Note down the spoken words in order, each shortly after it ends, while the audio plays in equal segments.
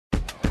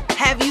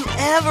Have you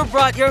ever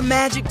brought your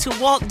magic to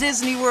Walt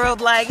Disney World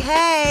like,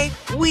 hey,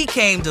 we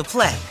came to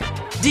play?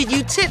 Did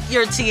you tip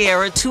your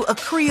tiara to a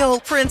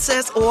Creole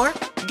princess or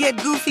get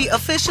goofy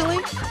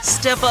officially?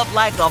 Step up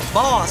like a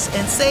boss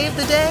and save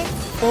the day?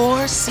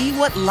 Or see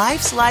what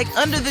life's like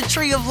under the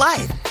tree of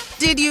life?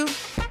 Did you?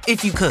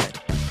 If you could.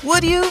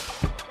 Would you?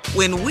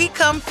 When we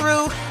come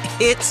through,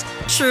 it's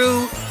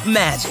true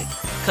magic.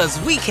 'Cause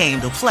we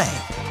came to play.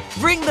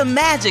 Bring the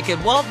magic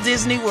at Walt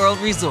Disney World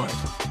Resort.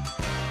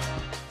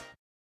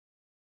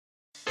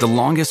 The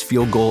longest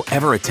field goal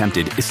ever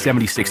attempted is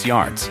 76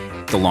 yards.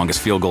 The longest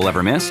field goal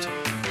ever missed?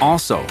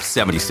 Also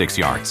 76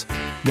 yards.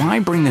 Why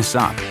bring this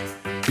up?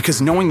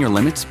 Because knowing your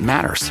limits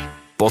matters,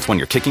 both when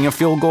you're kicking a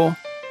field goal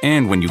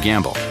and when you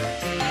gamble.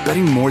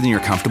 Betting more than you're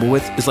comfortable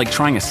with is like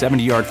trying a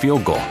 70-yard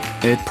field goal.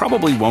 It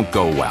probably won't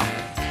go well.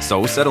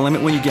 So set a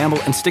limit when you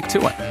gamble and stick to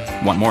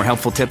it. Want more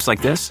helpful tips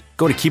like this?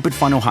 Go to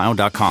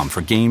keepitfunohio.com for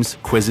games,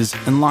 quizzes,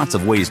 and lots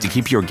of ways to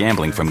keep your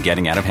gambling from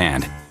getting out of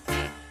hand.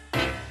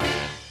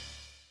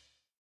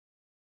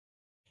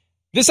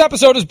 This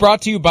episode is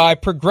brought to you by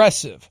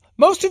Progressive.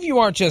 Most of you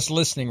aren't just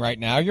listening right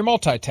now, you're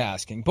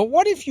multitasking. But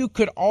what if you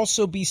could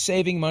also be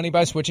saving money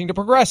by switching to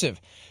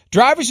Progressive?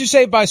 Drivers who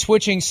save by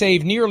switching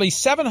save nearly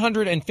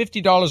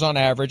 $750 on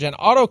average, and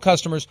auto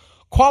customers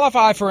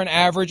qualify for an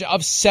average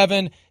of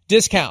 7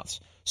 discounts.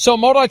 So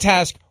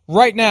multitask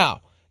right now.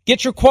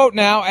 Get your quote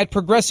now at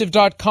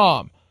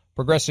Progressive.com.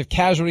 Progressive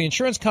Casualty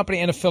Insurance Company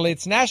and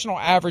affiliates. National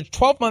average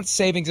 12-month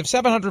savings of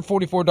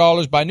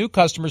 $744 by new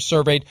customers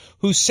surveyed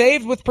who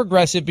saved with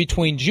Progressive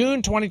between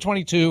June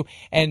 2022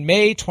 and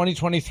May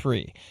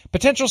 2023.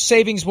 Potential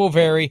savings will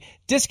vary.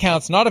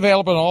 Discounts not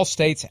available in all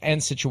states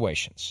and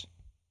situations.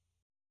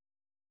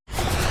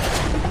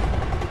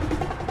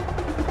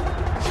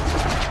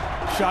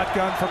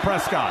 Shotgun for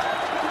Prescott.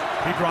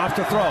 He drops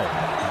to throw.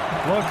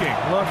 Looking,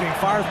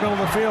 fires middle of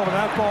the field, and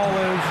that ball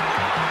is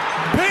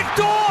picked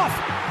off!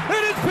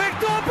 It is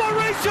picked off by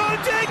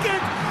Rayshawn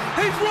Jenkins!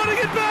 He's running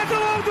it back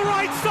along the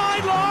right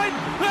sideline!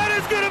 That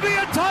is going to be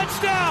a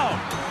touchdown!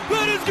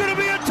 That is going to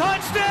be a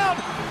touchdown!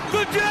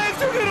 The Jags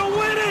are going to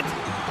win it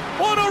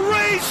on a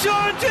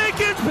Rayshawn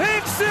Jenkins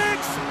pick six!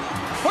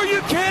 Are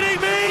you kidding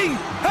me?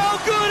 How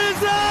good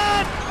is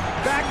that?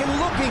 Back and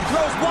looking,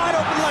 throws wide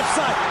open left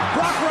side.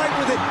 Brock Wright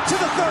with it to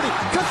the 30,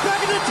 comes back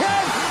to the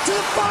 10, to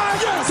the 5,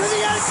 yes! To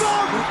the end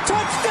zone.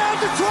 Touchdown,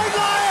 Detroit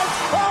Lions!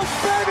 Oh,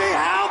 baby,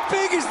 how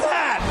big is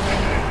that?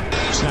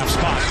 Snap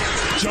spot.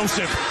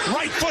 Joseph,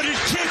 right-footed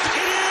kick.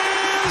 It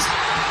is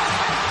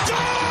good!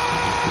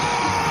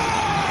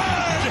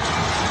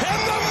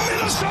 And the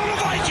Minnesota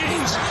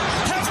Vikings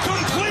have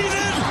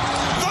completed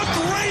the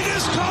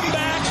greatest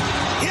comeback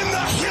in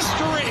the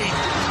history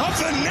of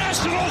the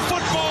National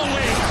Football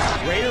League.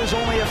 Raiders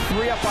only have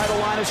 3 up by the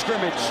line of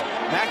scrimmage.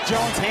 Mac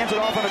Jones hands it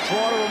off on a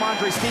draw to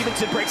Ramondre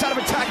Stevenson, breaks out of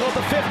a tackle at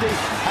the 50,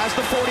 has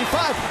the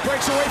 45,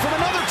 breaks away from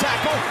another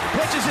tackle,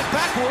 pitches it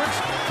backwards,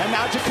 and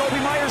now Jacoby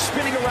Myers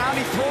spinning around.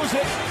 He throws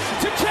it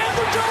to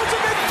Chandler Jones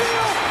in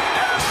midfield,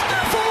 and a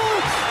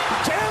sniffle!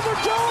 Chandler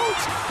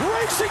Jones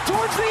racing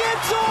towards the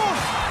end zone,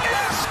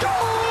 and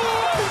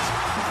scores!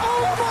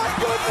 Oh my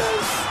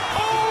goodness!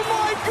 Oh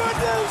my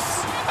goodness!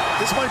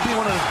 This might be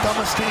one of the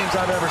dumbest teams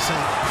I've ever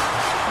seen.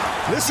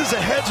 This is a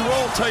heads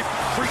roll type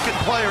freaking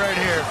play right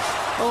here.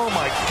 Oh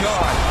my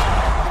God.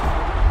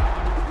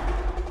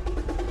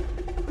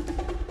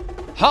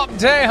 Hump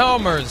Day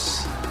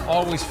homers.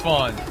 Always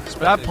fun.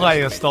 That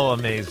play is still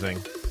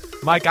amazing.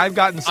 Mike, I've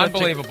gotten such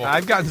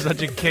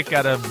a kick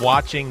out of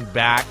watching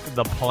back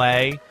the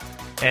play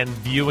and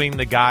viewing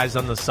the guys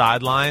on the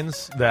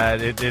sidelines that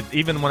it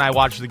even when I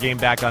watch the game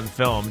back on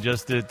film,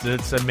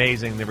 it's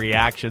amazing the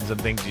reactions and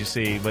things you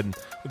see when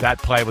that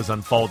play was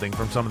unfolding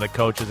from some of the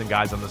coaches and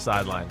guys on the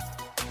sideline.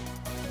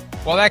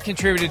 Well, that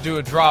contributed to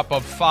a drop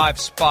of 5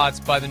 spots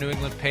by the New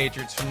England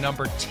Patriots from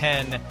number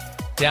 10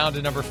 down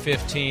to number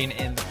 15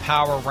 in the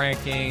power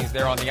rankings.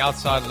 They're on the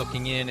outside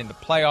looking in the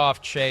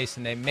playoff chase,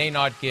 and they may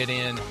not get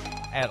in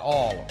at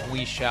all.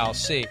 We shall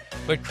see.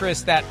 But,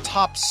 Chris, that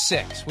top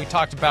 6, we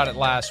talked about it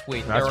last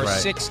week. That's there are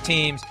right. 6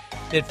 teams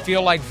that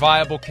feel like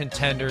viable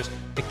contenders.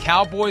 The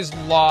Cowboys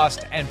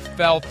lost and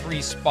fell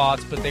 3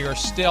 spots, but they are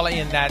still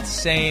in that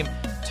same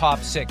top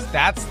 6.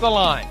 That's the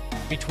line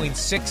between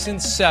 6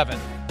 and 7,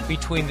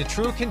 between the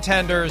true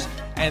contenders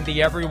and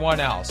the everyone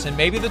else. And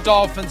maybe the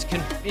Dolphins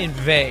can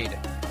invade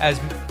as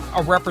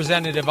a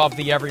representative of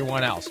the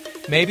everyone else.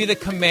 Maybe the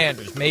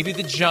Commanders, maybe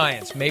the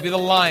Giants, maybe the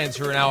Lions,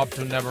 who are now up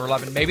to number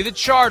 11, maybe the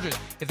Chargers,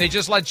 if they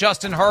just let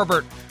Justin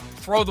Herbert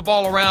throw the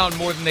ball around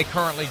more than they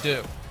currently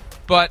do.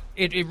 But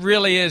it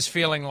really is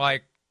feeling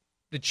like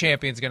the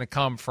champion's going to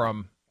come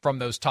from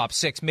those top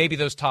 6, maybe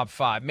those top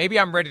 5. Maybe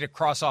I'm ready to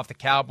cross off the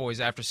Cowboys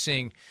after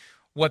seeing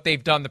what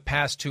they've done the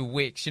past 2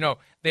 weeks. You know,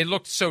 they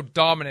looked so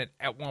dominant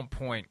at one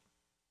point,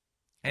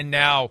 and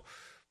now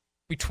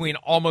between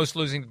almost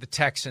losing to the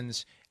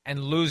Texans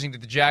and losing to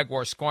the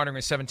Jaguars, squandering a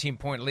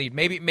 17-point lead,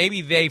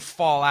 maybe they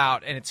fall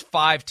out and it's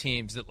 5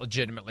 teams that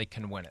legitimately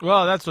can win it.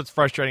 Well, that's what's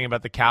frustrating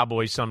about the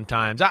Cowboys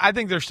sometimes. I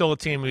think they're still a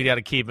team we got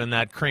to keep in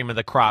that cream of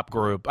the crop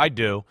group. I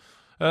do.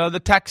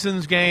 The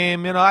Texans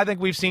game, I think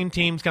we've seen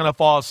teams kind of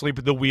fall asleep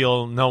at the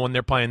wheel knowing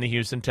they're playing the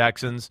Houston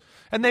Texans.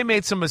 And they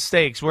made some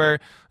mistakes where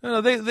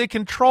they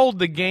controlled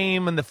the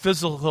game and the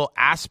physical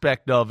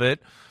aspect of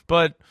it,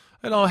 but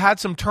had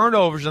some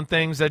turnovers and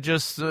things that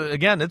just,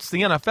 again, it's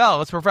the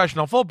NFL, it's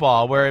professional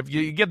football, where if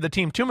you give the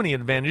team too many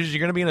advantages, you're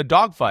going to be in a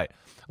dogfight.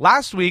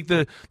 Last week,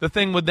 the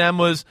thing with them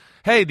was,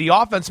 hey, the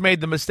offense made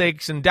the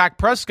mistakes in Dak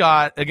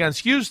Prescott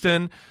against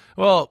Houston.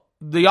 Well,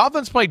 the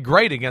offense played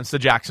great against the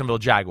Jacksonville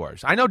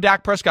Jaguars. I know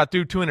Dak Prescott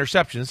threw 2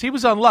 interceptions. He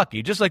was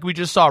unlucky, just like we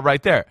just saw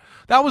right there.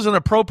 That was an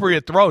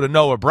appropriate throw to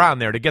Noah Brown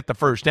there to get the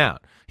first down.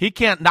 He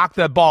can't knock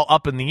that ball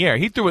up in the air.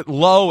 He threw it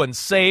low and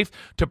safe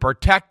to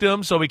protect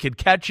him so he could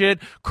catch it,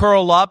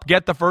 curl up,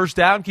 get the first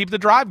down, keep the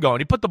drive going.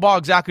 He put the ball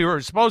exactly where it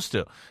was supposed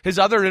to. His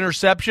other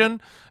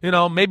interception,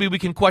 maybe we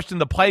can question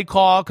the play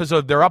call because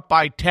they're up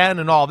by 10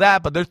 and all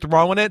that, but they're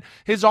throwing it.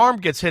 His arm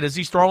gets hit as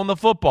he's throwing the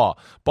football.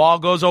 Ball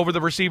goes over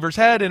the receiver's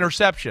head,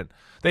 interception.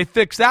 They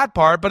fixed that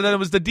part, but then it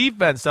was the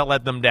defense that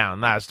let them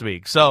down last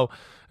week. So,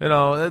 they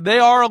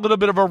are a little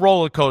bit of a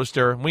roller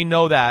coaster. We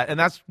know that, and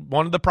that's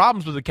one of the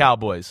problems with the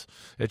Cowboys.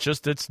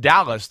 It's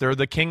Dallas. They're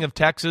the king of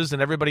Texas,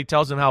 and everybody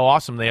tells them how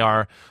awesome they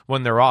are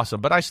when they're awesome.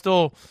 But I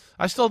still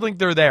think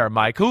they're there,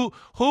 Mike.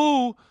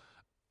 Who?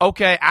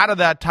 Okay, out of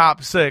that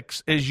top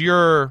 6 is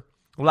your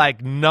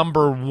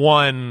number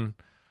 1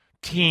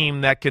 team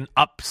that can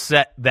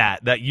upset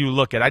that you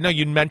look at? I know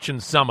you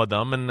mentioned some of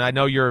them, and I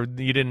know you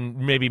didn't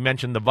maybe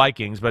mention the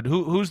Vikings, but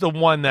who's the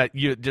one that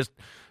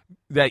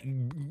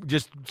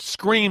just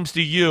screams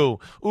to you,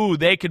 ooh,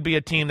 they could be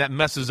a team that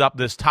messes up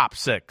this top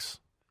 6?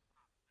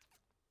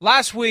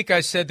 Last week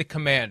I said the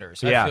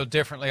Commanders. Yeah. I feel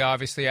differently,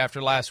 obviously,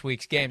 after last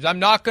week's games. I'm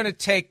not going to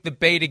take the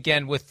bait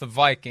again with the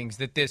Vikings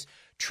that this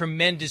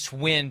tremendous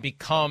win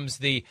becomes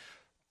the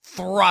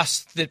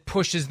thrust that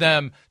pushes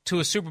them to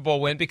a Super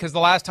Bowl win, because the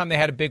last time they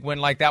had a big win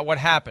like that, what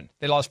happened?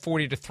 They lost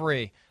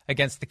 40-3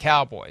 against the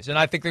Cowboys. And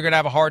I think they're going to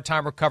have a hard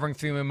time recovering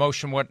from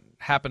emotion what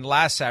happened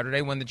last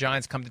Saturday when the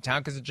Giants come to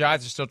town, because the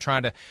Giants are still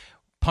trying to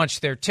punch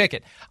their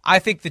ticket. I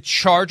think the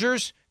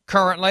Chargers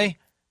currently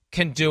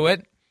can do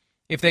it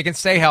if they can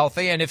stay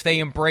healthy and if they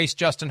embrace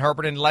Justin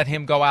Herbert and let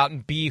him go out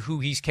and be who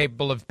he's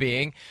capable of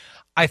being.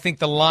 I think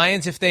the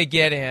Lions, if they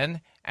get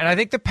in, and I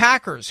think the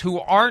Packers, who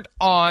aren't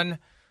on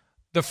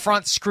the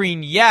front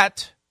screen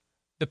yet,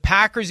 the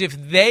Packers,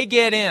 if they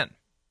get in,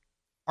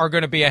 are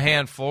going to be a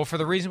handful for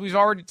the reason we've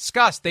already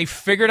discussed. They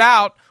figured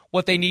out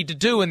what they need to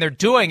do, and they're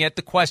doing it.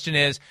 The question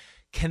is,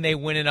 can they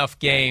win enough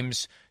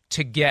games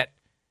to get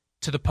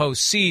to the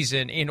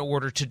postseason in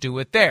order to do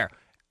it there?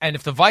 And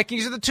if the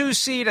Vikings are the 2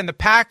 seed and the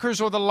Packers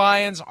or the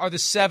Lions are the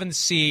 7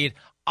 seed,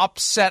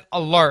 upset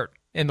alert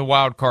in the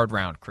wild card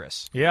round,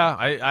 Chris. Yeah,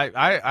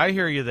 I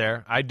hear you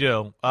there. I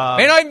do.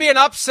 May not even be an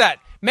upset.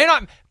 May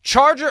not.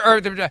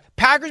 The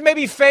Packers may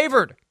be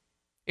favored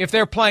if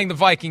they're playing the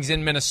Vikings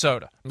in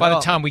Minnesota by the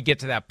time we get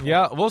to that point.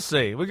 Yeah, we'll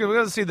see. We're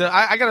going to see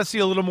I got to see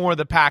a little more of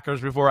the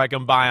Packers before I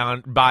can buy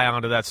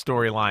onto that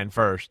storyline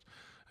first.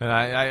 And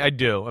I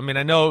do. I mean,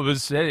 I know it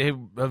was a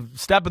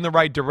step in the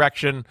right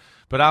direction,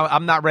 but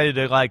I'm not ready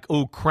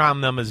to crown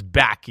them as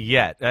back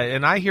yet.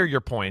 And I hear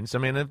your points. I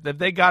mean, if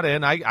they got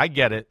in, I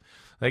get it.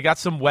 They got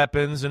some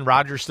weapons, and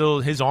Rodgers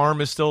his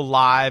arm is still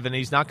live, and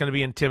he's not going to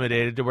be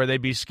intimidated to where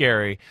they'd be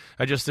scary.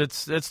 It's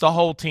the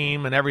whole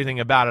team and everything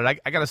about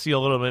it. I got to see a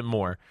little bit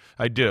more.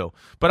 I do.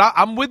 But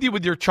I'm with you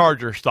with your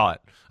Chargers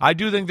thought. I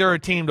do think they're a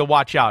team to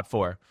watch out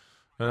for.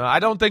 I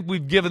don't think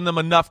we've given them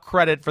enough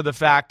credit for the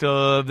fact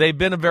of they've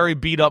been a very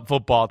beat-up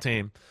football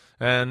team.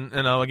 And,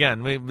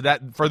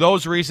 again, for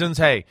those reasons,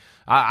 hey,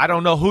 I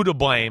don't know who to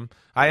blame.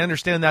 I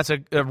understand that's a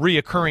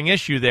reoccurring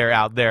issue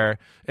out there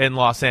in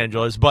Los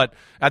Angeles, but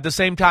at the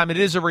same time, it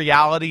is a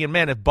reality. And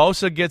man, if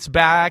Bosa gets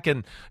back,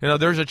 and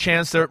there's a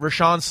chance that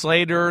Rashawn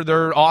Slater,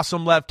 their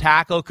awesome left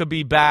tackle, could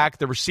be back.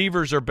 The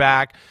receivers are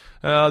back.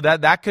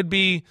 That could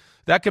be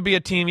a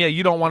team. Yeah,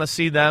 you don't want to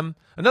see them.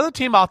 Another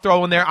team I'll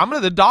throw in there.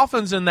 The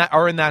Dolphins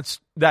are in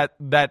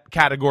that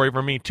category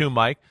for me too,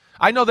 Mike.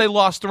 I know they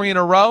lost 3 in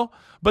a row,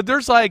 but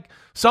there's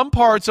some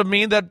parts of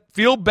me that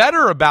feel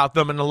better about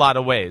them in a lot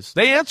of ways.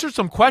 They answered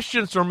some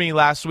questions for me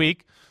last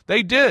week.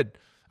 They did.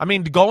 I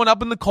mean, going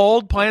up in the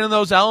cold, playing in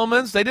those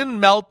elements, they didn't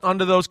melt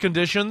under those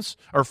conditions,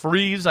 or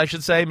freeze, I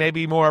should say,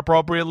 maybe more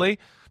appropriately.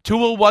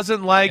 Tua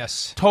wasn't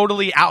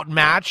totally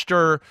outmatched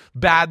or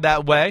bad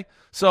that way.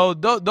 So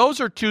those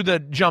are 2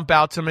 that jump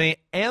out to me.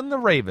 And the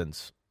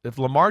Ravens. If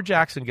Lamar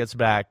Jackson gets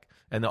back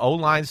and the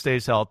O-line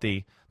stays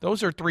healthy,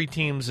 those are 3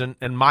 teams in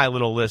my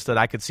little list that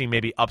I could see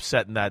maybe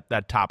upsetting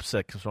that top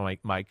 6,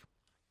 Mike.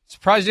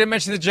 Surprised you didn't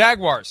mention the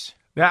Jaguars.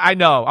 Yeah, I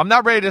know. I'm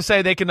not ready to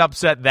say they can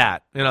upset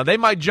that. They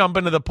might jump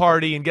into the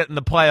party and get in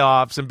the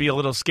playoffs and be a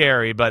little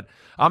scary, but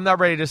I'm not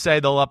ready to say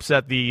they'll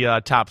upset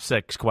the top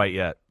 6 quite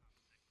yet.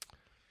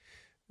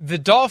 The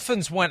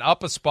Dolphins went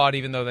up a spot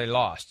even though they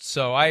lost.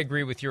 So I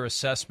agree with your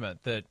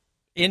assessment that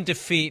in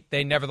defeat,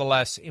 they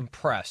nevertheless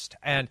impressed.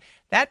 And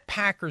that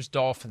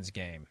Packers-Dolphins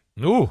game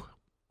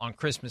on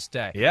Christmas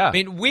Day. Yeah. I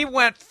mean, we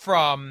went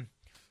from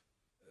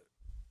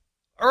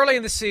early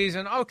in the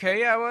season, okay,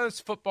 yeah, well, it's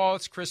football,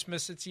 it's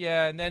Christmas,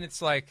 and then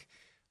it's like,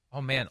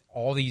 oh, man,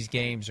 all these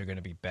games are going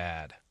to be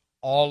bad.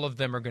 All of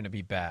them are going to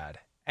be bad.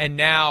 And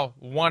now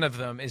one of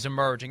them is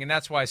emerging, and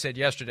that's why I said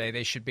yesterday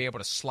they should be able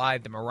to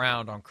slide them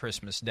around on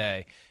Christmas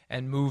Day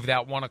and move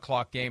that 1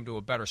 o'clock game to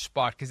a better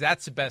spot, because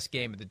that's the best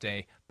game of the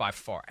day by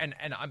far. And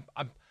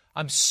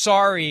I'm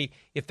sorry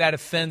if that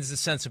offends the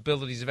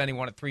sensibilities of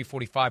anyone at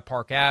 345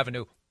 Park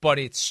Avenue, but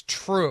it's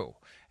true.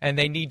 And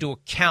they need to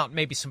account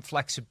maybe some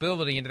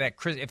flexibility into that.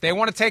 If they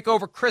want to take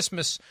over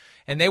Christmas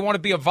and they want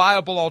to be a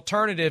viable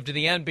alternative to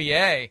the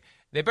NBA,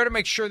 they better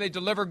make sure they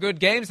deliver good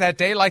games that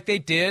day like they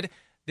did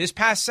this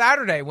past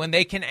Saturday, when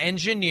they can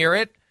engineer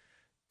it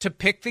to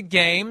pick the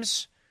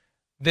games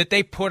that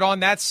they put on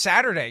that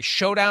Saturday,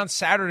 Showdown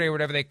Saturday, or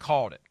whatever they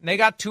called it. And they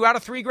got 2 out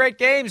of 3 great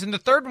games, and the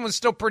third one was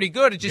still pretty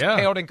good. It just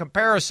paled in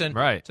comparison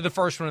to the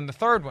first one and the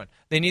third one.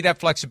 They need that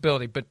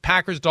flexibility. But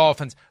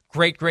Packers-Dolphins,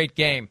 great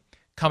game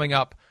coming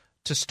up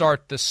to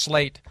start the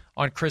slate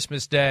on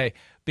Christmas Day,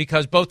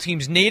 because both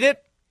teams need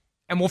it,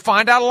 and we'll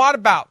find out a lot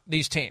about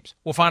these teams.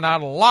 We'll find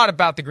out a lot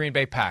about the Green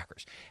Bay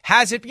Packers.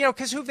 Has it,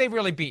 because who have they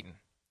really beaten?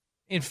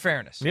 In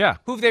fairness. Yeah.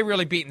 Who have they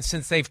really beaten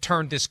since they've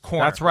turned this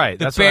corner? That's right.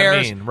 The That's Bears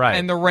what I mean. Right.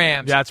 And the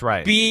Rams. That's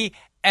right.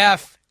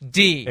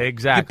 BFD.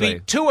 Exactly. You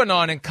beat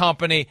Tuanon and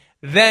company,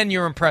 then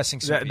you're impressing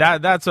some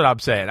that's what I'm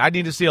saying. I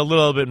need to see a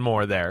little bit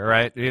more there,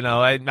 right?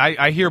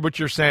 I hear what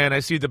you're saying. I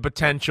see the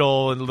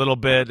potential a little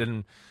bit,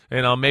 and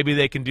maybe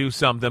they can do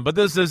something. But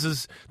this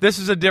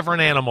is a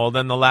different animal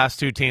than the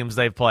last 2 teams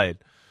they've played.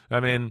 I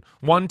mean,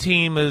 one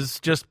team is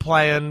just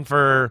playing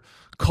for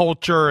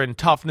culture and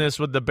toughness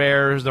with the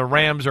Bears. The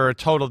Rams are a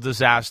total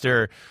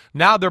disaster.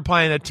 Now they're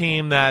playing a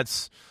team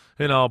that's,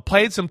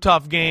 played some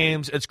tough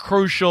games. It's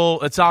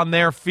crucial. It's on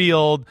their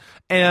field.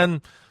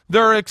 And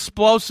they're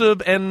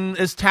explosive and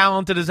as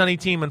talented as any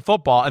team in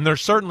football. And they're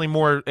certainly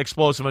more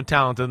explosive and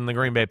talented than the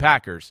Green Bay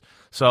Packers.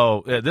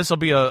 So this will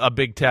be a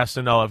big test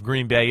to know if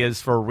Green Bay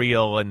is for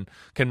real and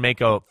can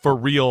make a for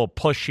real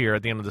push here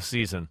at the end of the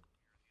season.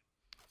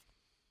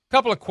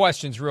 Couple of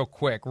questions real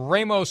quick.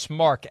 Ramos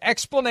Mark,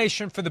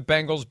 explanation for the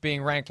Bengals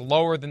being ranked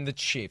lower than the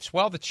Chiefs.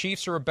 Well, the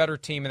Chiefs are a better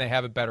team and they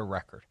have a better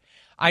record.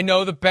 I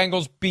know the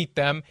Bengals beat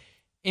them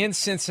in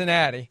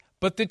Cincinnati,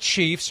 but the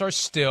Chiefs are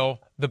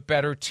still the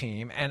better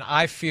team, and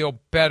I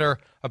feel better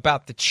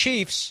about the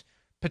Chiefs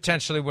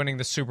potentially winning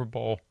the Super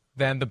Bowl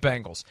than the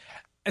Bengals,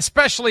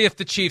 especially if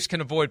the Chiefs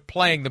can avoid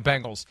playing the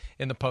Bengals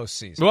in the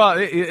postseason. Well,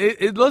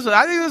 listen,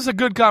 I think this is a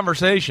good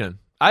conversation.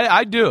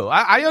 I do.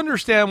 I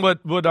understand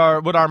what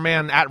our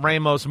man at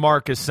Ramos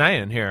Mark is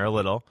saying here a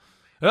little.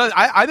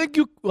 I think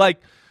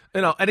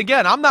and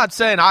again, I'm not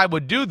saying I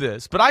would do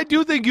this, but I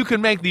do think you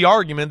can make the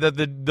argument that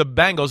the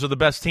Bengals are the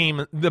best team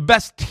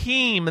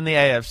in the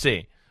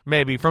AFC,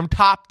 maybe from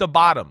top to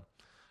bottom.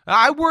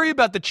 I worry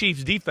about the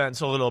Chiefs'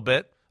 defense a little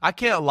bit. I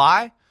can't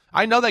lie.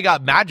 I know they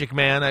got Magic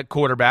Man at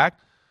quarterback.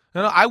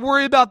 I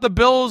worry about the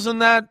Bills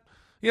and that,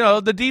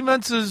 the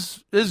defense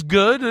is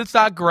good. It's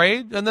not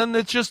great. And then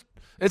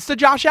it's the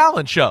Josh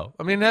Allen show.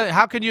 I mean,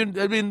 how can you –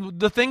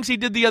 the things he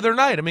did the other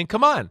night. I mean,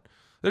 come on.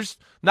 There's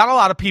not a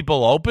lot of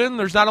people open.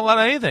 There's not a lot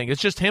of anything.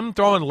 It's just him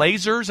throwing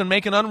lasers and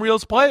making unreal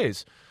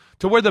plays.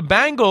 To where the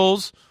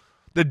Bengals,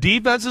 the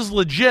defense is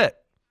legit.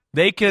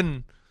 They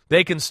can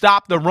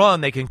stop the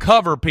run. They can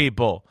cover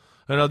people.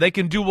 They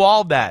can do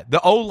all that. The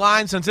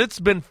O-line, since it's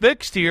been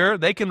fixed here,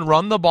 they can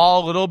run the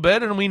ball a little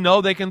bit, and we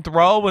know they can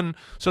throw, and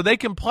so they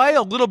can play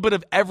a little bit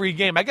of every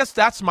game. I guess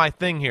that's my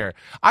thing here.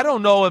 I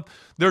don't know if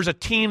there's a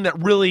team that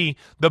really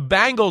the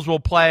Bengals will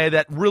play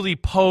that really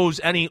pose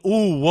any,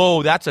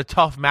 whoa, that's a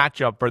tough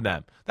matchup for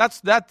them.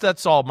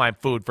 That's all my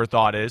food for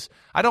thought is.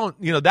 I don't,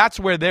 that's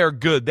where they're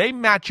good. They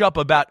match up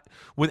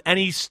with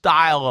any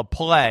style of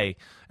play,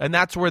 and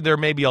that's where they're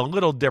maybe a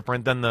little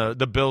different than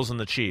the Bills and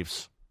the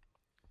Chiefs.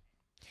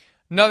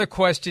 Another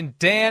question,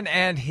 Dan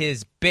and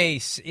his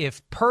base.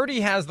 If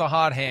Purdy has the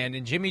hot hand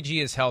and Jimmy G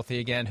is healthy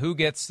again, who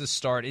gets the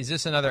start? Is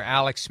this another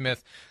Alex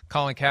Smith,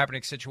 Colin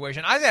Kaepernick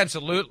situation?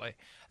 Absolutely.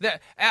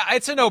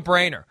 It's a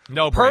no-brainer.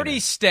 Purdy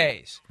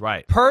stays.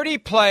 Right. Purdy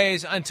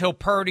plays until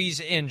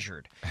Purdy's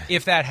injured,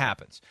 if that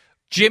happens.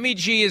 Jimmy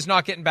G is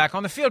not getting back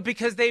on the field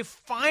because they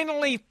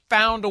finally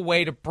found a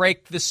way to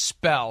break the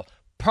spell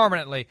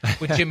permanently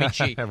with Jimmy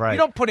G. Right. You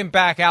don't put him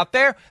back out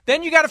there.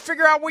 Then you got to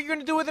figure out what you're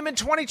going to do with him in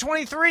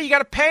 2023. You got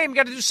to pay him. You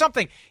got to do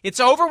something. It's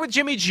over with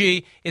Jimmy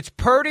G. It's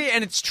Purdy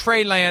and it's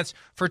Trey Lance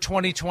for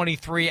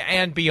 2023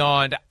 and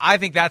beyond. I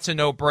think that's a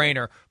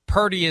no-brainer.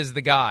 Purdy is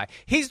the guy.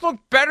 He's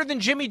looked better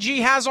than Jimmy G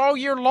has all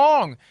year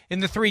long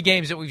in the 3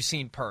 games that we've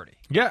seen Purdy.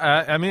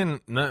 Yeah,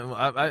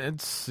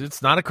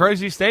 it's not a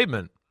crazy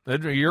statement.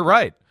 You're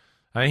right.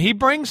 He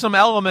brings some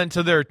element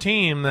to their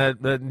team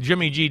that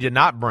Jimmy G did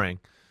not bring.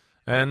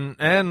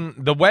 And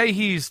the way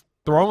he's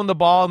throwing the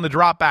ball in the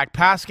drop-back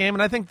pass game,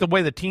 and I think the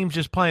way the team's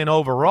just playing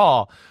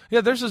overall,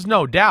 there's just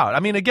no doubt. I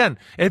mean, again,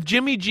 if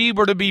Jimmy G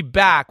were to be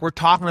back, we're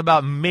talking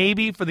about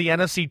maybe for the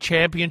NFC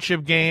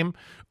Championship game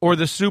or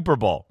the Super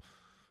Bowl.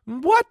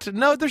 What?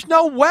 No, there's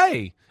no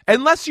way.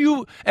 Unless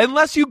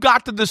you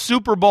got to the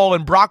Super Bowl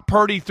and Brock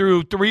Purdy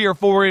threw 3 or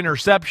 4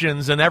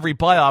 interceptions in every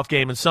playoff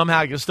game and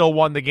somehow you still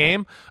won the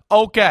game,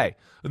 okay,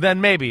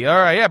 then maybe. All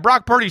right, yeah,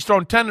 Brock Purdy's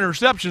thrown 10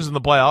 interceptions in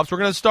the playoffs. We're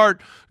going to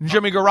start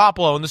Jimmy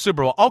Garoppolo in the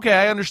Super Bowl. Okay,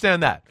 I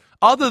understand that.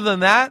 Other than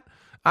that,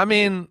 I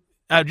mean,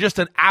 just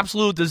an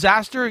absolute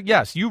disaster.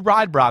 Yes, you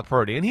ride Brock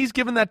Purdy, and he's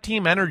given that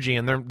team energy,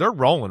 and they're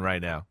rolling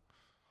right now.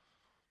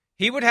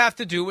 He would have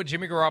to do what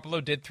Jimmy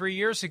Garoppolo did 3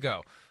 years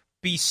ago.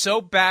 Be so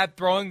bad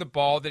throwing the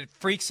ball that it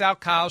freaks out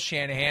Kyle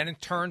Shanahan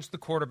and turns the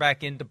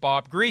quarterback into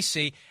Bob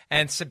Greasy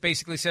and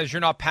basically says, you're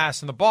not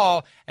passing the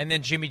ball, and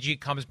then Jimmy G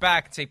comes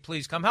back and say,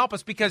 please come help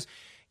us. Because,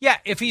 yeah,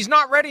 if he's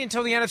not ready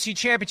until the NFC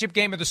Championship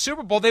game of the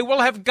Super Bowl, they will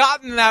have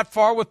gotten that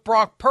far with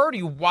Brock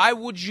Purdy. Why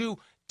would you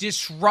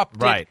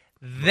disrupt it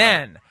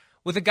then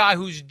with a guy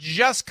who's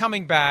just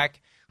coming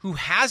back, who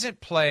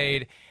hasn't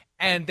played,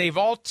 and they've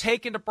all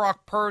taken to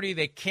Brock Purdy?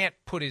 They can't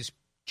put his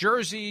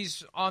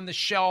jerseys on the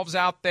shelves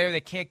out there.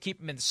 They can't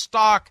keep him in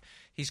stock.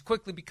 He's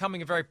quickly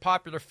becoming a very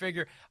popular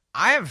figure.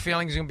 I have a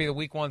feeling he's going to be the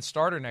week 1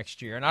 starter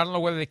next year, and I don't know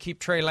whether they keep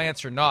Trey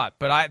Lance or not.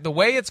 But the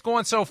way it's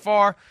going so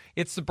far,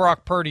 it's the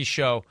Brock Purdy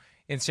show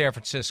in San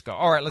Francisco.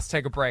 All right, let's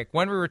take a break.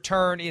 When we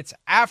return, it's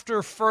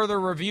after further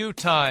review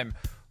time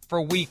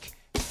for Week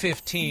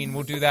 15.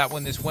 We'll do that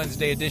when this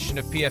Wednesday edition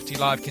of PFT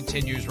Live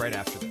continues right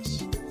after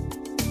this.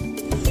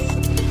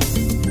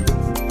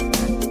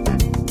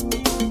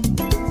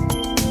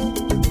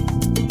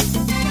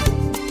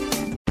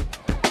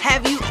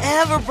 Have you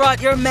ever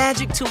brought your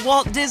magic to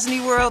Walt Disney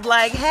World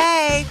like,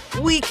 hey,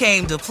 we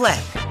came to play?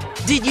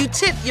 Did you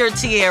tip your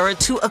tiara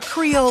to a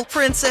Creole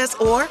princess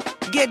or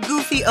get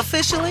goofy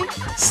officially?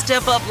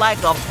 Step up like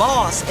a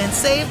boss and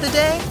save the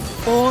day?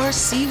 Or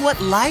see what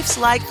life's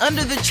like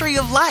under the tree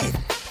of life?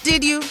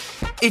 Did you?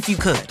 If you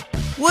could.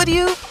 Would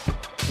you?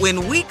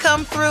 When we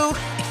come through,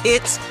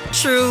 it's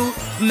true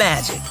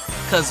magic.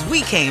 'Cause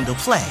we came to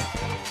play.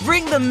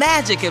 Bring the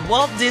magic at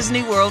Walt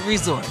Disney World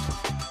Resort.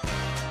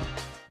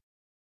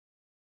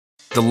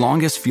 The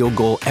longest field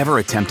goal ever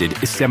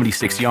attempted is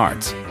 76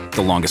 yards.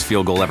 The longest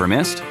field goal ever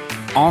missed?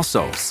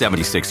 Also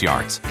 76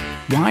 yards.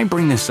 Why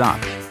bring this up?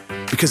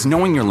 Because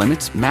knowing your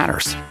limits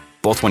matters,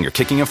 both when you're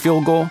kicking a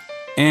field goal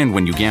and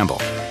when you gamble.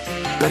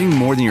 Betting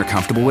more than you're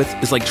comfortable with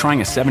is like trying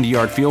a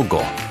 70-yard field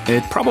goal.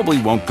 It probably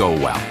won't go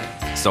well.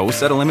 So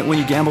set a limit when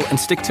you gamble and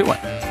stick to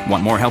it.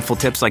 Want more helpful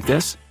tips like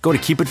this? Go to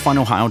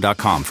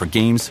keepitfunohio.com for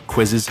games,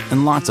 quizzes,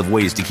 and lots of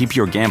ways to keep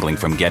your gambling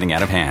from getting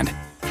out of hand.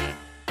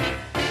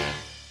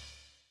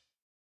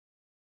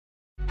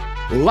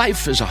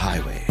 Life is a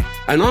highway,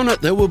 and on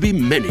it there will be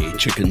many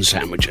chicken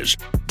sandwiches.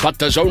 But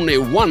there's only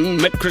one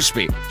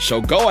McCrispy.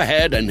 So go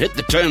ahead and hit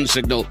the turn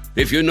signal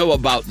if you know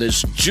about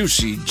this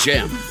juicy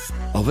gem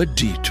of a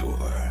detour.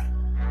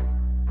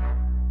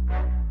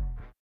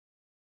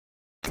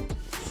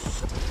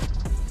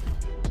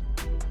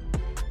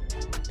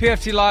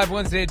 PFT Live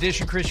Wednesday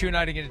edition. Chris, you and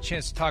I didn't get a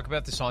chance to talk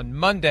about this on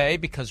Monday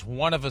because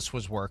one of us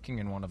was working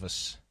and one of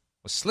us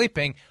was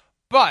sleeping.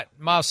 But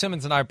Miles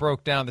Simmons and I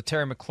broke down the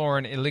Terry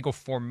McLaurin illegal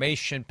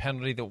formation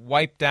penalty that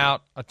wiped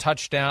out a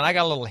touchdown. I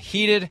got a little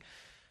heated.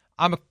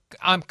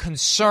 I'm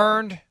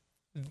concerned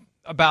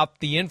about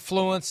the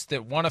influence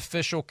that one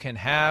official can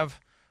have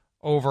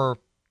over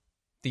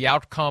the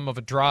outcome of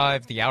a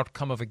drive, the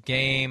outcome of a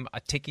game, a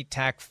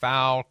ticky-tack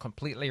foul,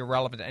 completely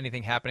irrelevant to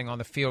anything happening on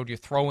the field. You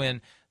throw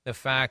in the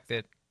fact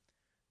that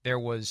there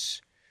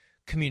was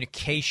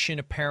communication,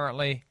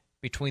 apparently,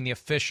 between the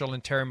official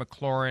and Terry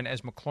McLaurin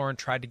as McLaurin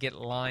tried to get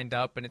lined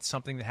up, and it's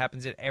something that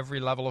happens at every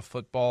level of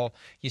football.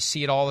 You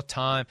see it all the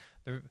time.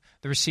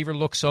 The receiver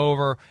looks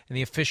over, and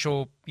the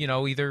official,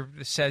 either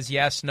says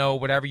yes, no,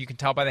 whatever. You can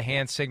tell by the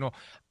hand signal.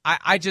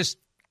 I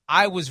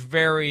was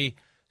very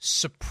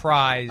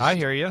surprised. I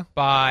hear you.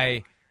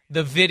 By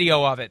the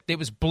video of it. It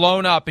was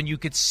blown up, and you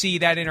could see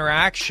that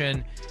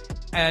interaction.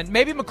 And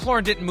maybe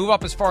McLaurin didn't move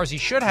up as far as he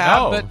should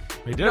have. No, but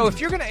he didn't. If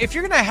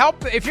you're gonna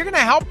help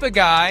the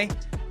guy,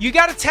 you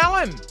got to tell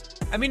him.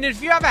 I mean,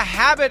 if you have a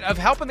habit of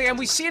helping the, and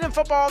we see it in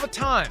football all the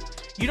time,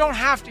 you don't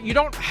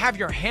have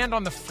your hand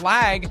on the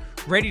flag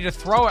ready to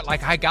throw it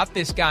like I got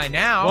this guy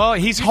now. Well,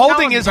 he's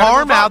holding his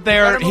arm out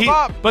there.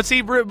 But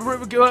see,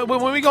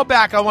 when we go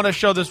back, I want to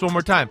show this one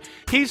more time.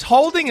 He's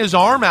holding his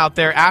arm out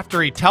there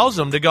after he tells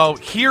him to go,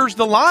 here's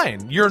the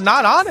line. You're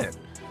not on it.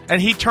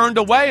 And he turned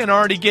away and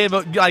already gave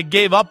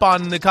up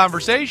on the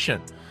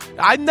conversation.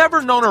 I've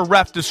never known a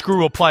ref to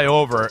screw a player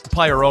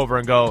over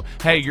and go,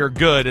 hey, you're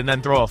good, and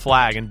then throw a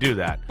flag and do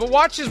that. But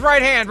watch his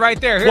right hand right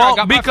there. Here, well, I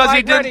got because my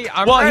he did.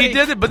 ready. He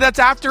did it, but that's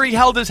after he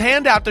held his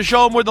hand out to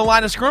show him where the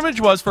line of scrimmage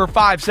was for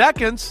 5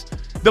 seconds.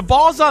 The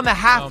ball's on the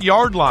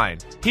half-yard line.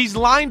 He's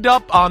lined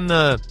up on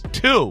the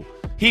 2.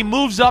 He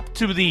moves up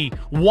to the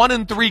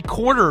 1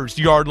 3/4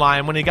 yard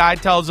line when the guy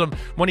tells him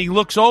when he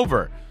looks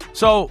over.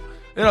 So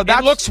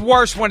it looks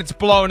worse when it's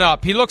blown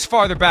up. He looks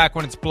farther back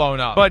when it's blown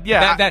up. But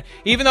yeah, that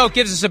even though it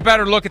gives us a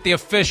better look at the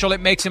official,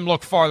 it makes him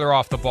look farther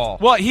off the ball.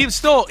 Well, he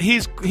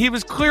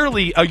was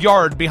clearly a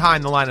yard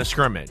behind the line of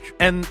scrimmage.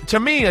 And to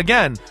me,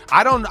 again,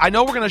 I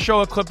know we're going to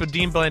show a clip of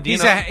Dean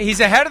Blandino. He's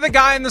ahead of the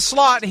guy in the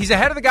slot.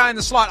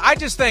 I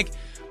just think,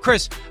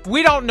 Chris,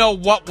 we don't know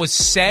what was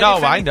said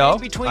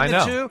between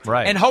the two.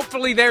 Right. And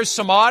hopefully there's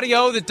some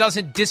audio that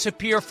doesn't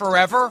disappear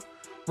forever,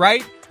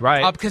 right?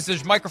 Right. Because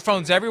there's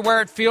microphones everywhere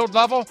at field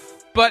level.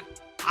 But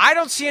I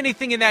don't see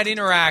anything in that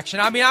interaction.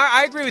 I mean,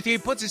 I agree with you. He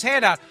puts his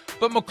hand out.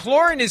 But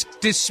McLaurin is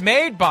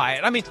dismayed by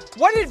it. I mean,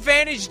 what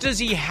advantage does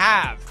he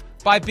have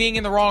by being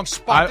in the wrong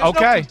spot? There's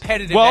no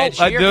competitive edge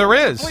here. There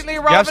is. Completely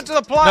irrelevant to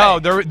the play. No,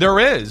 there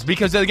is.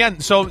 Because, again,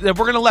 so if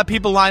we're going to let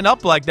people line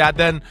up like that,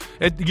 then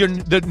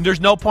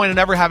there's no point in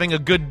ever having a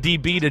good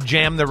DB to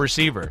jam the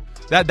receiver.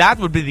 That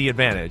would be the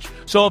advantage.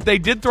 So if they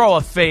did throw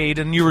a fade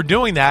and you were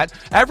doing that,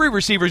 every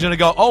receiver is going to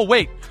go, oh,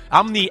 wait,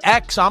 I'm the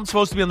X. I'm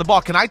supposed to be on the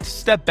ball. Can I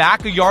step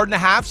back 1.5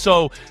 yards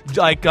so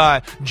like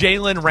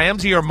Jalen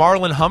Ramsey or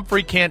Marlon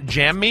Humphrey can't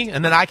jam me,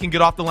 and then I can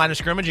get off the line of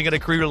scrimmage and get a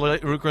career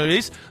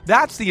release?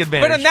 That's the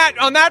advantage. But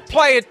on that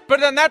play,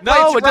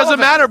 no, it doesn't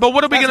matter. But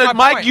what are we going to,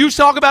 Mike? You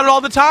talk about it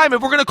all the time.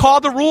 If we're going to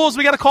call the rules,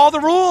 we got to call the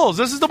rules.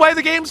 This is the way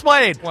the game's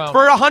played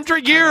for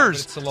 100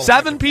 years.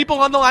 7 people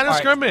on the line of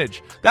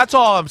scrimmage. That's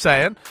all I'm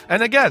saying.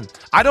 And again,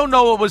 I don't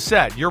know what was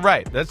said. You're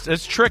right.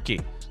 It's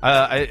tricky.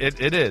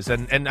 It is.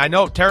 And I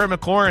know Terry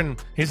McLaurin,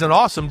 he's an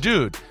awesome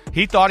dude.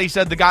 He thought he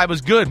said the guy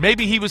was good.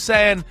 Maybe he was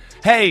saying,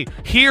 hey,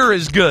 here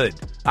is good.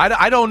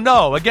 I don't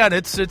know. Again,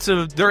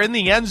 they're in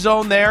the end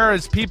zone there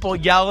as people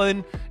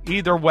yelling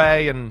either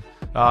way, and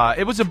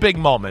it was a big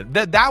moment.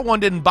 That one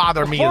didn't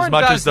bother me as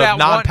much as the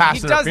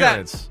non-pass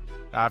interference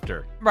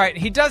after. Right.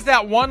 He does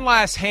that one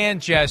last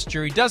hand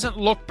gesture. He doesn't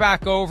look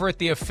back over at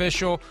the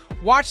official.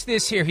 Watch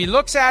this here. He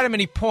looks at him and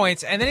he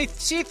points, and then he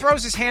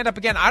throws his hand up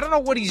again. I don't know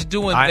what he's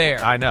doing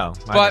there. I know.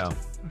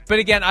 But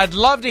again, I'd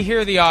love to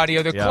hear the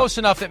audio. They're close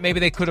enough that maybe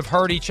they could have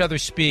heard each other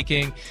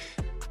speaking.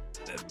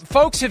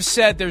 Folks have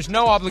said there's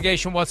no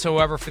obligation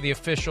whatsoever for the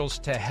officials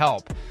to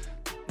help.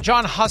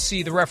 John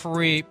Hussey, the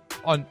referee,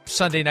 on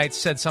Sunday night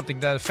said something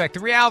to that effect. The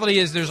reality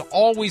is there's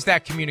always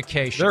that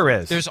communication. There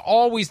is. There's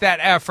always that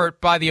effort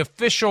by the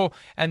official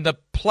and the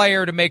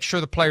player to make sure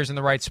the player's in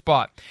the right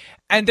spot.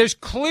 And there's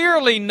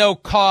clearly no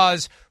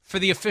cause for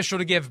the official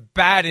to give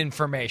bad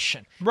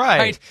information.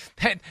 Right.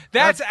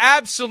 That's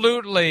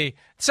absolutely...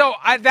 So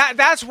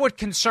that's what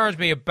concerns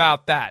me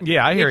about that.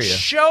 Yeah, I hear you. It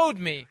showed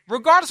me,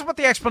 regardless of what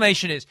the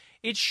explanation is,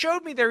 it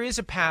showed me there is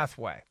a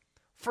pathway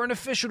for an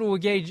official to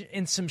engage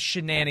in some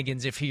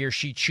shenanigans if he or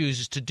she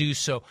chooses to do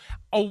so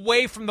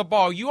away from the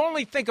ball. You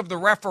only think of the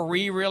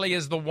referee really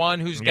as the one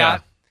who's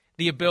got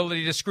the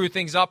ability to screw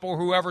things up, or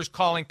whoever's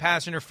calling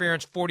pass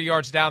interference 40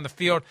 yards down the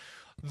field.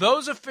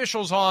 Those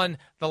officials on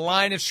the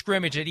line of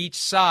scrimmage at each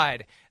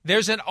side,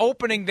 there's an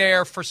opening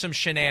there for some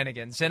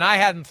shenanigans, and I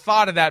hadn't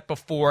thought of that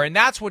before, and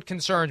that's what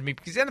concerns me,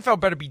 because the NFL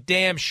better be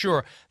damn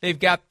sure they've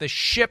got the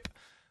ship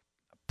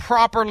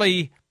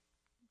properly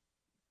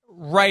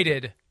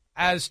righted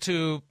as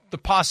to the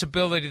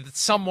possibility that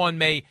someone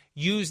may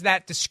use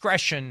that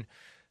discretion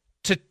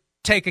to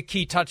take a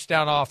key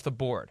touchdown off the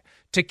board,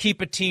 to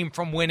keep a team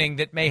from winning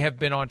that may have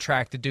been on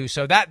track to do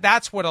so.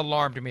 That's what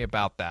alarmed me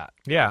about that.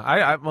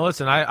 Yeah, well,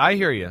 listen, I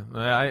hear you.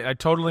 I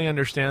totally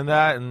understand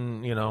that,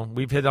 and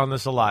we've hit on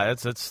this a lot.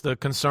 It's the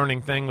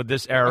concerning thing with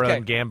this era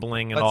and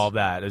gambling and all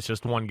that. It's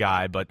just one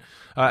guy, but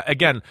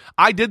again,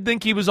 I did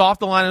think he was off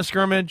the line of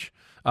scrimmage.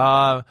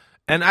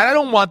 And I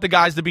don't want the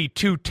guys to be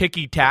too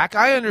ticky-tack.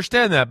 I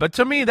understand that. But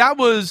to me, that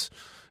was,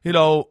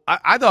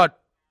 I thought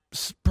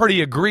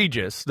pretty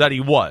egregious that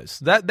he was.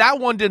 That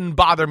one didn't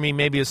bother me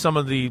maybe as some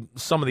of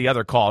the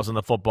other calls in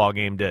the football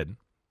game did.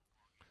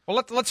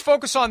 Well, let's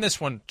focus on this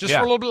one just for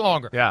a little bit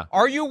longer. Yeah.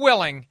 Are you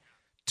willing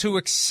to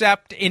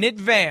accept in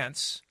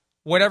advance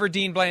whatever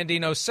Dean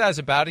Blandino says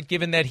about it,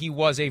 given that he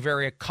was a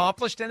very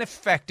accomplished and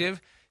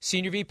effective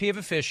Senior VP of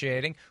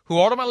officiating, who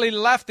ultimately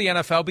left the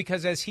NFL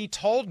because, as he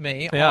told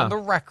me on the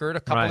record a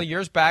couple of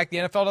years back, the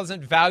NFL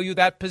doesn't value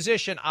that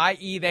position,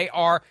 i.e. they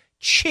are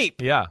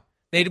cheap. Yeah.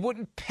 They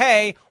wouldn't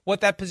pay what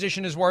that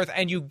position is worth,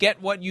 and you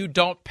get what you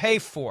don't pay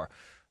for.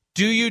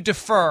 Do you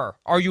defer?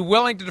 Are you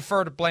willing to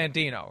defer to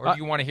Blandino, or do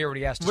you want to hear what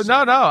he has to say?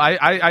 No,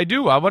 I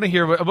do. I want to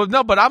hear.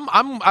 But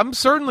I'm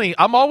certainly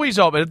always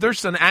open. If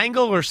there's an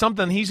angle or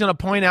something he's going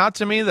to point out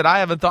to me that I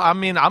haven't thought. I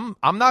mean,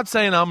 I'm not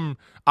saying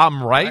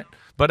I'm right.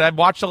 But I've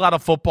watched a lot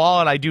of football,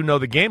 and I do know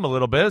the game a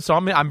little bit, so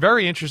I'm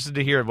very interested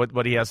to hear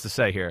what he has to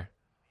say here.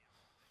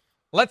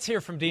 Let's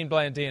hear from Dean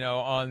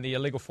Blandino on the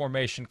illegal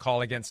formation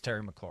call against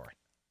Terry McLaurin.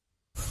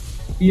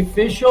 The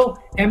official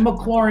and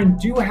McLaurin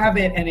do have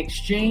an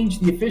exchange.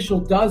 The official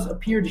does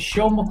appear to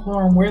show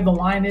McLaurin where the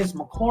line is.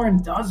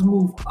 McLaurin does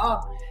move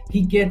up.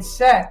 He gets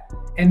set,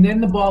 and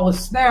then the ball is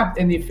snapped,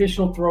 and the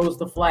official throws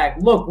the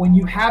flag. Look, when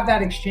you have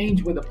that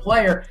exchange with a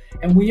player,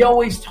 and we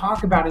always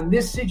talk about in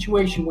this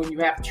situation when you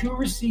have two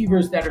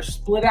receivers that are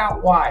split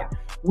out wide,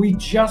 we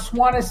just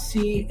want to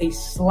see a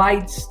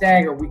slight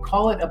stagger. We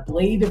call it a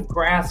blade of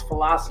grass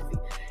philosophy.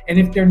 And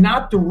if they're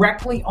not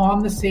directly on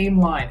the same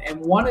line, and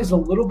one is a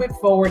little bit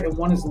forward and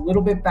one is a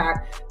little bit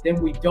back,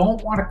 then we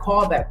don't want to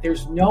call that.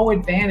 There's no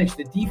advantage.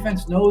 The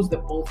defense knows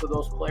that both of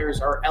those players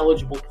are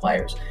eligible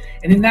players.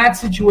 And in that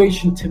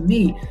situation, to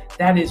me,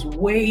 that is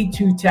way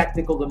too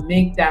technical to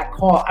make that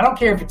call. I don't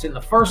care if it's in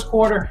the first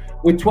quarter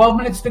with 12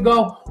 minutes to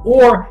go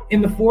or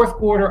in the fourth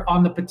quarter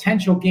on the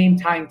potential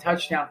game-tying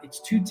touchdown.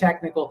 It's too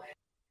technical.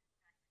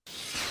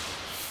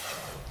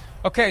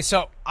 Okay,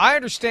 so I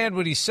understand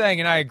what he's saying,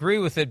 and I agree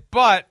with it,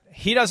 but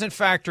he doesn't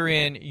factor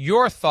in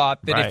your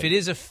thought that if it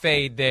is a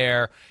fade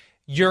there,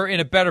 you're in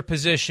a better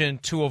position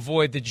to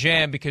avoid the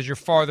jam because you're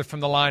farther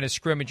from the line of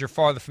scrimmage, you're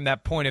farther from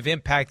that point of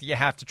impact that you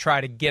have to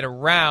try to get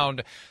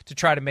around to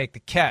try to make the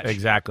catch.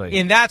 Exactly.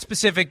 In that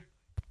specific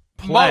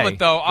moment,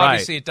 though,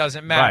 obviously it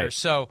doesn't matter. Right.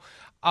 So,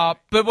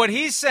 but what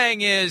he's saying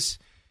is,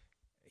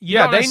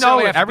 they know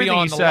everything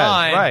he says.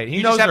 Line. Right, he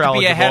you knows just have they're to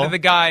be eligible. ahead of the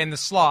guy in the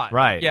slot.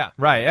 Right. Yeah.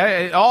 Right.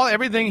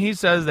 Everything he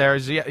says there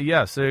is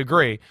yes, I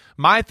agree.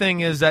 My thing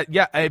is that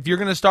if you're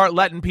going to start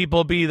letting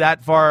people be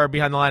that far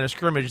behind the line of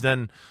scrimmage,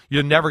 then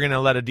you're never going to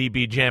let a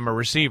DB jam a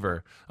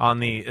receiver on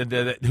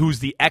the who's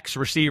the X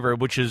receiver,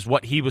 which is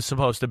what he was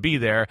supposed to be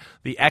there.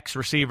 The X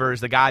receiver is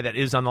the guy that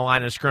is on the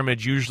line of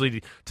scrimmage,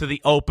 usually to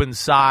the open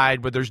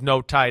side where there's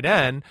no tight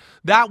end.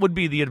 That would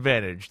be the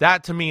advantage.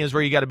 That to me is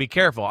where you got to be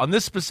careful. On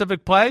this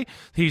specific play,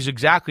 he's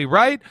exactly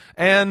right.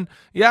 And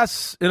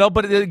yes,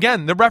 but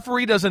again, the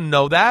referee doesn't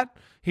know that.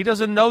 He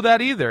doesn't know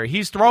that either.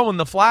 He's throwing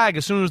the flag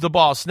as soon as the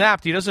ball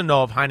snapped. He doesn't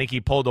know if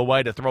Heineke pulled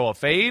away to throw a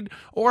fade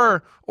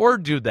or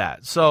do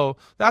that. So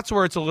that's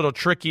where it's a little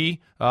tricky.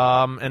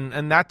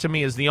 And that to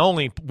me is the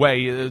only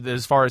way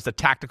as far as the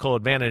tactical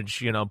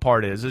advantage,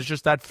 part is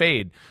just that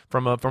fade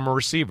from a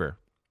receiver.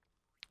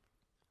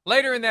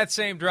 Later in that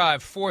same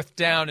drive, 4th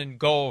down and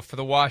goal for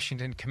the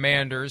Washington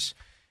Commanders.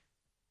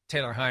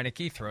 Taylor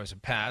Heineke throws a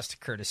pass to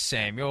Curtis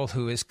Samuel,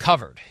 who is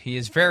covered. He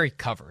is very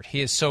covered.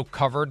 He is so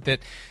covered that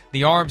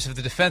the arms of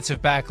the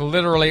defensive back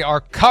literally are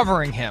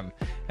covering him,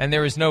 and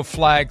there is no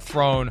flag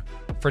thrown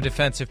for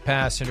defensive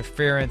pass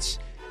interference.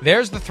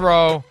 There's the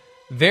throw.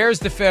 There's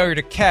the failure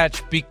to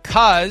catch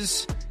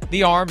because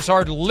the arms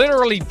are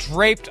literally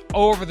draped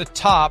over the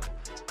top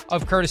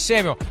of Curtis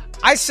Samuel.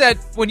 I said,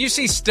 when you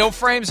see still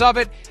frames of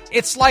it,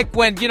 it's like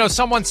when,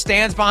 someone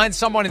stands behind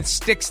someone and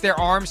sticks their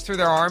arms through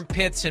their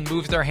armpits and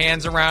moves their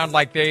hands around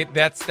like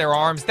that's their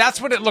arms.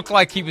 That's what it looked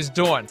like he was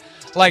doing.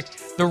 Like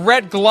the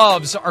red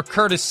gloves are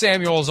Curtis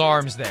Samuel's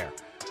arms there.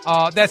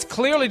 That's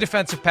clearly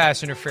defensive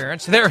pass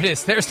interference. There it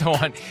is. There's the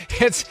one.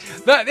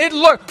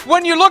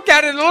 When you look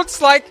at it, it looks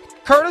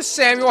like Curtis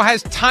Samuel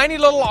has tiny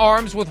little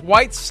arms with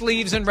white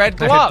sleeves and red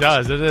gloves. It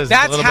does. It is.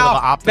 That's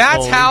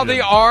how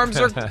the arms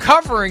are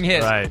covering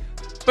his. Right.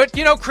 But,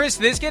 Chris,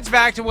 this gets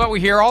back to what we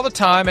hear all the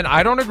time, and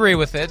I don't agree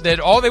with it,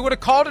 that, they would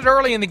have called it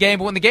early in the game,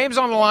 but when the game's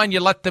on the line,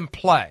 you let them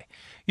play.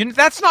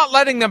 That's not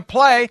letting them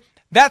play.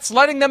 That's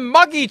letting them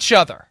mug each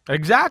other.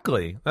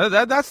 Exactly.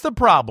 That's the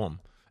problem.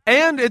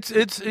 And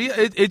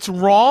it's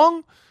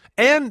wrong,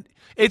 and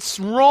it's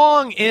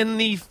wrong in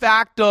the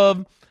fact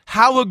of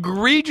how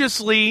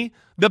egregiously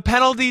the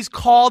penalties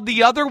called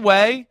the other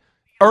way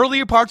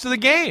earlier parts of the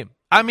game.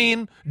 I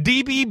mean,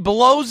 DB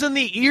blows in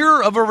the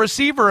ear of a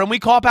receiver, and we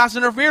call pass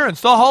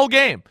interference the whole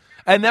game.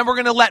 And then we're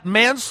going to let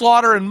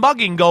manslaughter and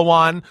mugging go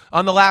on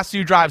the last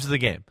few drives of the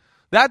game.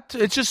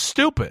 It's just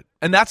stupid,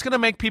 and that's going to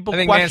make people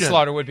question. I think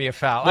manslaughter would be a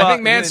foul. I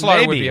think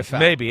manslaughter would be a foul.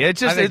 Maybe.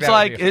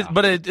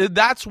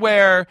 That's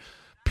where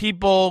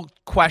people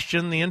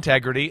question the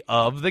integrity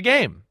of the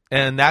game,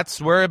 and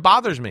that's where it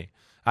bothers me.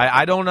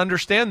 I don't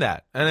understand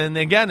that. And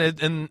again,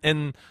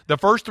 in the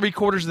first 3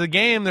 quarters of the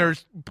game,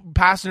 there's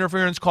pass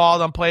interference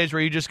called on plays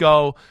where you just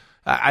go,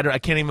 I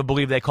can't even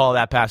believe they call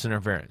that pass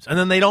interference. And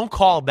then they don't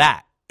call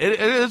that.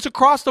 It's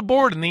across the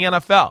board in the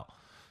NFL.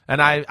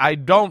 And I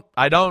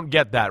don't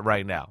get that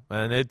right now.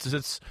 And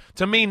it's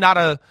to me not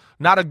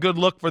a good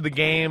look for the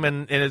game.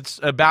 And it's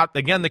about,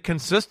 again, the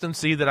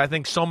consistency that I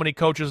think so many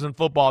coaches in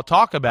football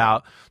talk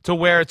about, to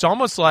where it's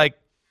almost like,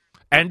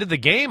 end of the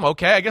game,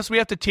 okay, I guess we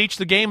have to teach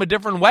the game a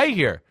different way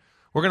here.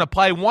 We're going to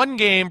play one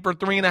game for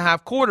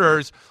 3.5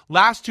 quarters,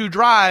 last 2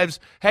 drives,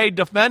 hey,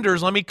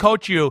 defenders, let me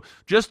coach you.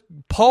 Just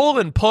pull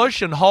and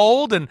push and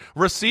hold, and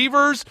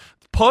receivers,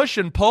 push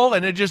and pull,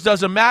 and it just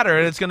doesn't matter.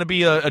 And it's going to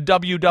be a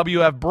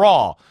WWF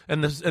brawl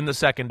in the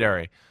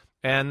secondary.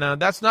 And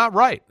that's not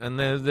right. And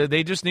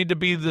they just need to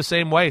be the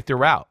same way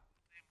throughout.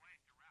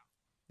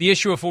 The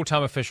issue of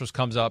full-time officials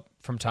comes up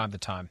from time to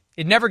time.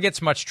 It never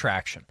gets much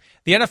traction.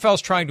 The NFL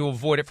is trying to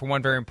avoid it for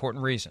one very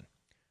important reason.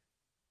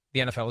 The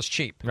NFL is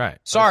cheap. Right.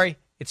 Sorry,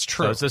 it's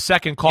true. So it's the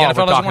second call we're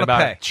talking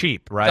about.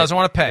 Cheap, right? Doesn't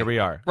want to pay. Here we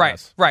are. Right,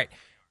 yes. right.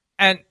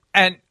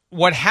 And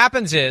what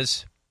happens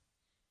is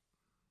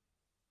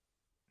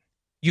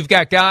you've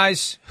got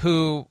guys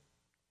who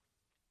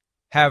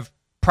have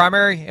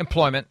primary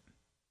employment,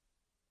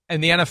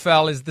 and the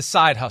NFL is the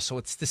side hustle.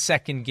 It's the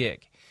second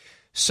gig.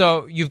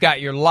 So you've got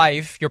your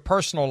life, your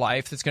personal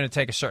life, that's going to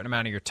take a certain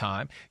amount of your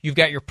time. You've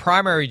got your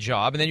primary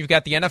job, and then you've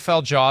got the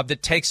NFL job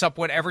that takes up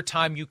whatever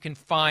time you can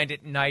find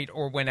at night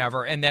or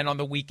whenever, and then on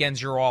the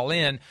weekends you're all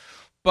in.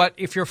 But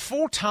if you're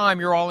full-time,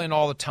 you're all in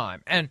all the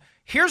time. And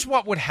here's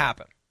what would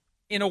happen.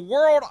 In a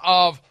world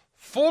of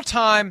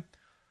full-time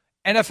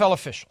NFL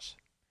officials,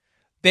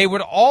 they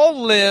would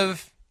all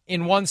live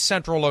in one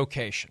central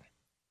location.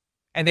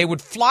 And they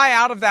would fly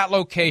out of that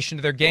location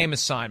to their game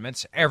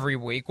assignments every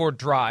week or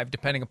drive,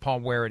 depending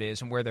upon where it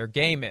is and where their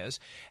game is.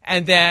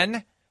 And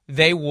then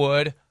they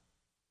would,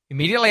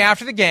 immediately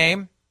after the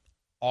game,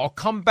 all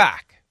come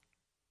back,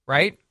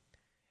 right?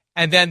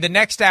 And then the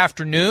next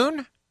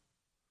afternoon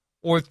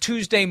or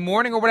Tuesday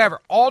morning or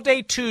whatever, all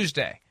day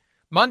Tuesday,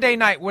 Monday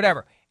night,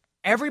 whatever,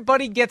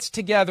 everybody gets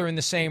together in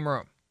the same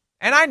room.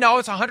 And I know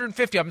it's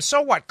 150 of them.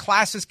 So what?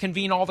 Classes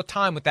convene all the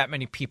time with that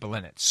many people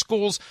in it.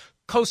 Schools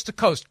coast to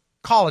coast.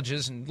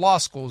 Colleges and law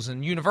schools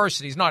and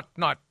universities, not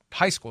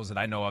high schools that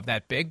I know of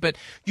that big, but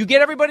you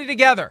get everybody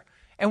together.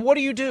 And what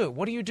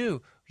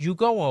do? You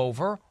go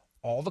over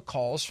all the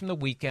calls from the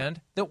weekend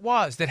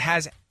that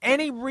has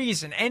any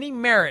reason, any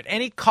merit,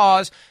 any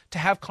cause to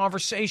have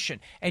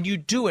conversation. And you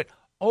do it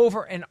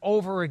over and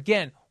over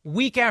again,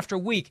 week after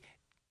week,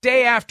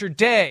 day after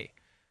day,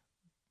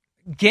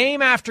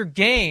 game after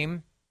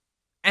game.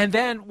 And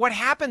then what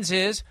happens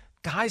is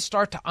guys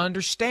start to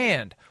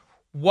understand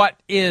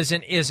what is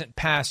and isn't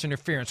pass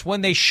interference,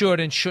 when they should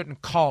and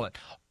shouldn't call it.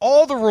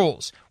 All the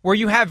rules. Where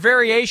you have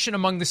variation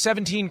among the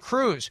 17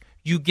 crews,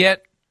 you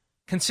get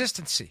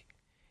consistency.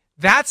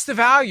 That's the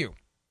value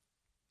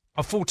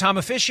of full-time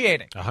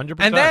officiating. 100%.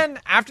 And then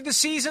after the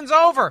season's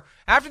over,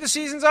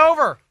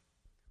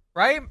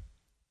 right?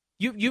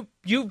 You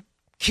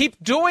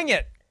keep doing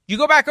it. You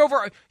go back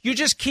over, you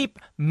just keep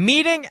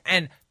meeting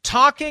and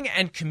talking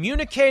and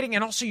communicating,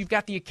 and also you've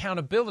got the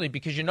accountability,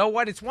 because you know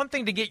what? It's one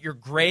thing to get your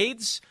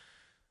grades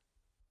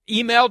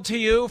emailed to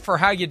you for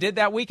how you did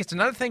that week. It's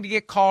another thing to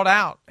get called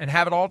out and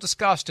have it all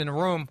discussed in a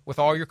room with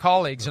all your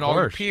colleagues and all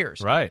your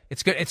peers. Right.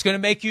 It's good. It's going to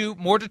make you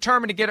more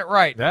determined to get it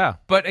right. Yeah.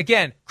 But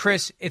again,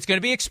 Chris, it's going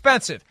to be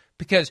expensive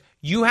because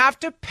you have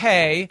to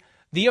pay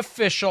the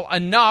official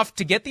enough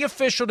to get the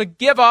official to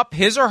give up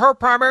his or her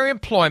primary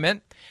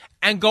employment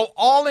and go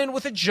all in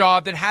with a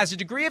job that has a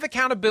degree of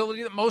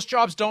accountability that most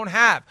jobs don't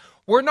have.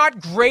 We're not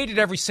graded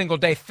every single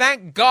day.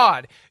 Thank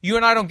God you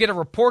and I don't get a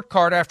report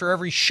card after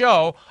every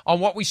show on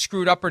what we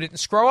screwed up or didn't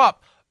screw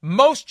up.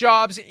 Most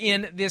jobs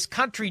in this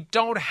country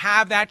don't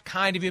have that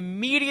kind of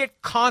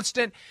immediate,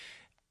 constant,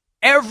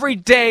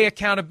 everyday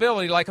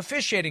accountability like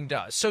officiating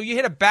does. So you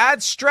hit a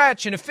bad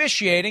stretch in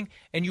officiating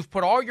and you've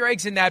put all your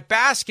eggs in that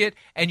basket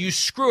and you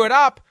screw it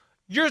up,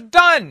 you're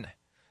done.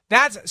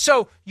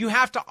 So you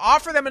have to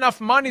offer them enough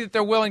money that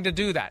they're willing to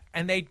do that.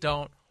 And they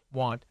don't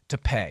want to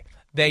pay.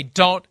 They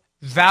don't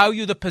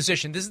value the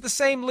position. This is the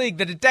same league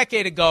that a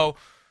decade ago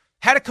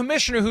had a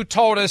commissioner who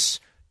told us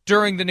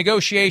during the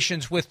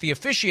negotiations with the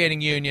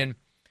officiating union,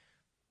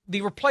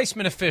 the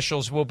replacement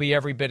officials will be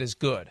every bit as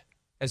good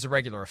as the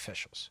regular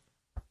officials.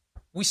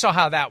 We saw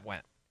how that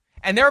went.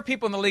 And there are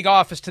people in the league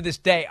office to this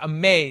day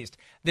amazed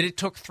that it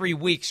took 3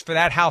 weeks for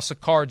that house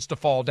of cards to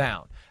fall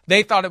down.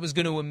 They thought it was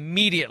going to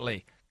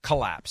immediately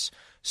collapse.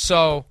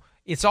 So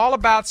it's all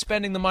about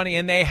spending the money,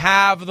 and they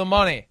have the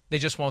money. They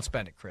just won't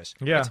spend it, Chris.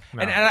 Yeah.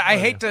 And I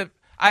hate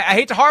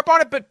to harp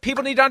on it, but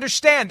people need to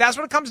understand. That's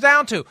what it comes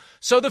down to.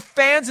 So the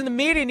fans and the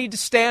media need to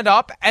stand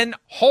up and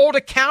hold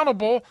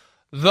accountable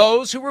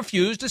those who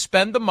refuse to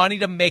spend the money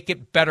to make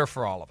it better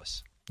for all of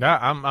us. Yeah,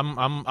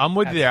 I'm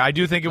with you there. I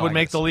do think it would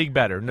make the league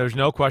better. There's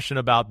no question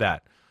about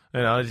that.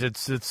 You know,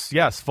 it's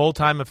yes,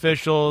 full-time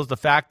officials, the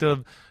fact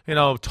of,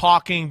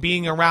 talking,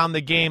 being around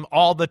the game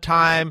all the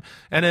time,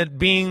 and it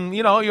being,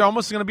 you're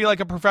almost going to be like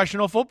a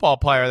professional football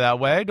player that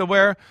way, to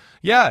where,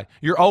 yeah,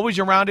 you're always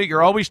around it,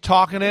 you're always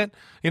talking it.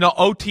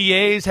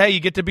 OTAs, hey,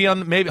 you get to be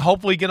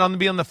hopefully be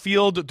on the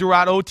field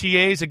throughout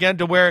OTAs, again,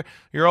 to where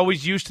you're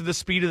always used to the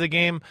speed of the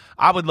game.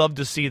 I would love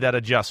to see that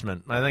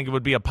adjustment. I think it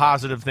would be a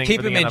positive thing for the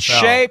NFL. Keep him in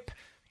shape.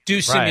 Do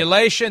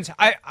simulations.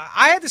 Right.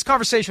 I had this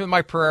conversation with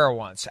Mike Pereira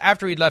once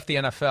after he'd left the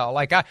NFL.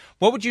 Like,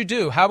 what would you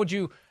do? How would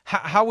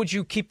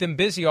you keep them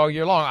busy all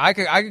year long? I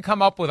could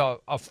come up with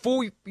a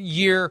full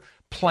year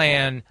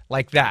plan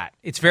like that.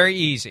 It's very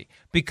easy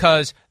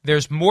because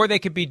there's more they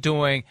could be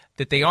doing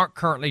that they aren't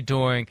currently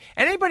doing.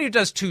 And anybody who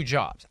does two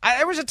jobs.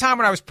 There was a time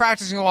when I was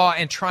practicing law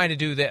and trying to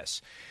do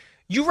this.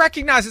 You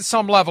recognize at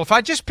some level, if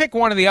I just pick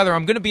one or the other,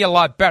 I'm going to be a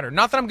lot better.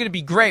 Not that I'm going to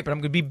be great, but I'm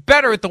going to be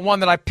better at the one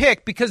that I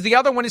pick because the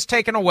other one is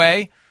taken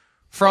away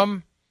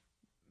from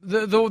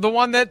the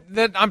one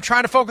that I'm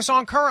trying to focus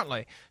on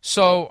currently.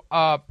 So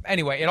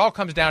anyway, it all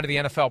comes down to the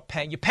NFL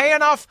paying. You pay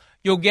enough,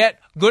 you'll get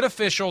good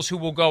officials who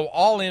will go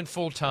all in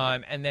full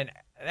time, and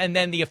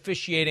then the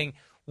officiating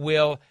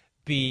will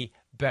be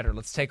better.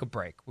 Let's take a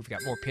break. We've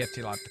got more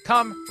PFT Live to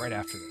come right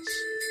after this.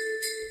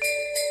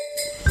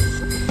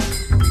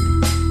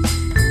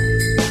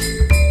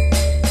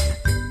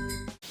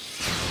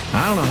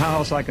 I don't know how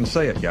else I can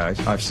say it, guys.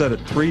 I've said it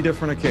 3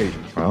 different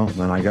occasions. Well,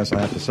 then I guess I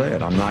have to say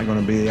it. I'm not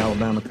going to be the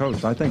Alabama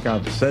coach. I think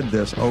I've said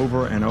this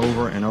over and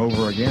over and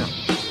over again.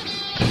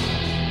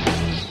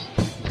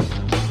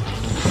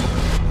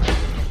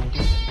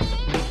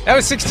 That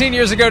was 16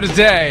 years ago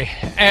today,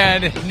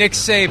 and Nick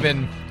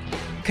Saban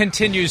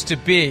continues to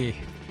be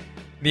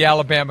the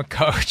Alabama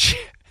coach.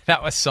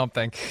 That was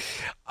something.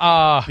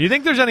 Do you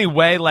think there's any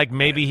way, like,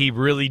 maybe he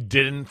really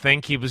didn't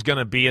think he was going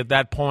to be at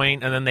that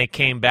point, and then they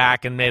came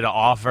back and made an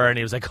offer, and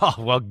he was like, oh,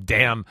 well,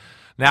 damn.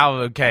 Now,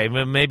 okay,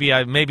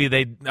 maybe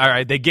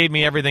they gave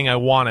me everything I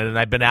wanted, and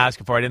I've been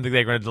asking for it. I didn't think they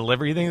were going to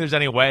deliver. You think there's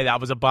any way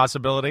that was a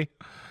possibility?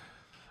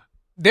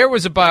 There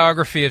was a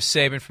biography of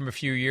Saban from a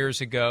few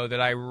years ago that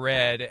I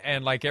read,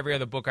 and like every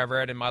other book I've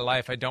read in my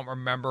life, I don't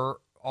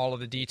remember all of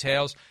the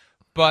details,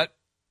 but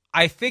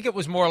I think it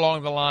was more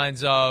along the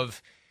lines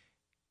of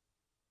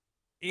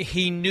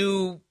he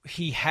knew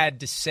he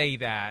had to say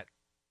that.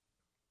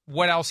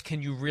 What else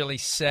can you really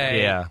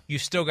say? Yeah. You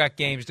still got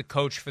games to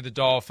coach for the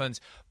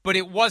Dolphins, but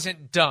it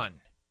wasn't done.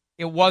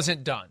 It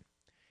wasn't done.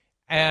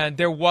 And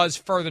there was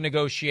further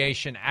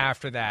negotiation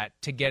after that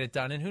to get it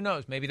done. And who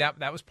knows, maybe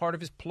that was part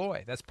of his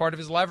ploy. That's part of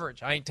his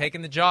leverage. I ain't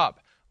taking the job.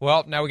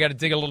 Well, now we got to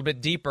dig a little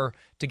bit deeper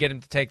to get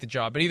him to take the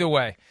job. But either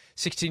way,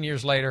 16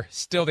 years later,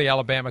 still the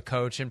Alabama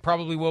coach, and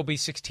probably will be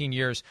 16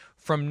 years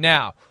from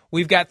now.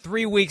 We've got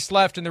 3 weeks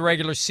left in the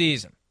regular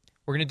season.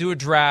 We're going to do a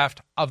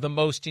draft of the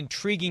most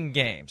intriguing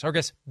games, or I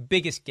guess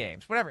biggest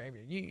games, whatever.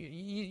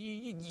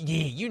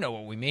 You know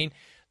what we mean.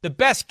 The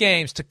best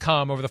games to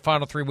come over the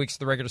final 3 weeks of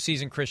the regular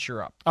season. Chris,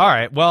 you're up. All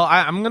right. Well,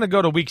 I'm going to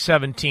go to Week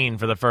 17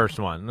 for the first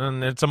one.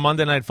 And it's a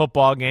Monday Night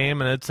Football game,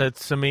 and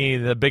it's to me,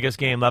 the biggest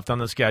game left on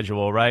the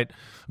schedule, right?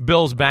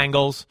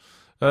 Bills-Bengals.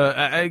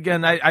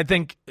 Again, I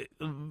think,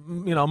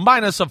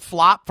 minus a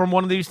flop from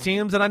one of these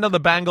teams, and I know the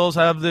Bengals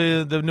have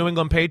the New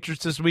England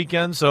Patriots this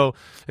weekend, so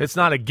it's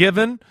not a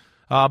given.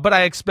 But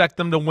I expect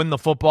them to win the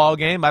football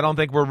game. I don't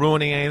think we're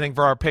ruining anything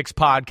for our picks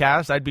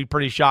podcast. I'd be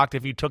pretty shocked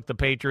if you took the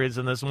Patriots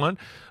in this one,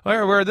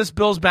 where this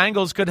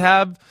Bills-Bengals could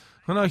have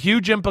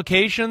huge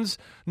implications,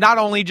 not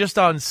only just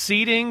on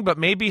seeding, but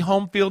maybe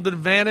home field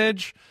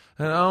advantage.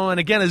 And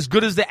again, as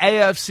good as the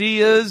AFC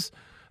is,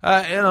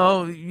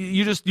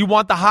 you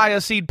want the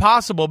highest seed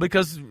possible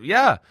because,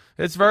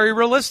 it's very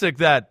realistic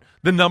that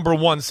the number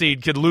 1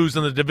 seed could lose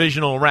in the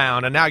divisional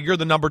round, and now you're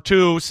the number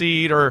 2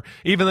 seed or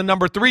even the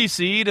number 3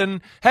 seed,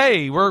 and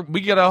hey,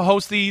 we get to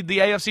host the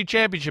AFC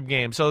Championship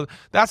game. So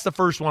that's the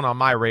first one on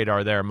my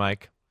radar there,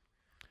 Mike.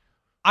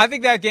 I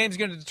think that game's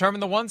going to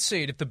determine the 1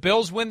 seed. If the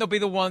Bills win, they'll be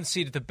the 1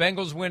 seed. If the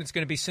Bengals win, it's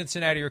going to be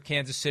Cincinnati or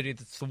Kansas City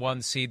that's the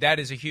 1 seed. That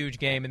is a huge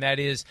game, and that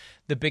is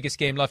the biggest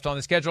game left on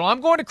the schedule. I'm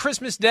going to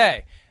Christmas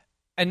Day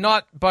and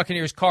not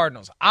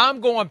Buccaneers-Cardinals.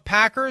 I'm going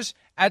Packers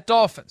at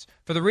Dolphins.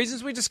 For the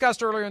reasons we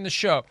discussed earlier in the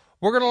show,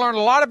 we're going to learn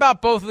a lot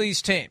about both of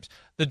these teams.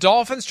 The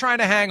Dolphins trying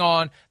to hang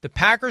on, the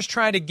Packers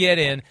trying to get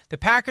in. The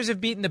Packers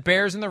have beaten the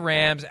Bears and the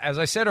Rams, as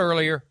I said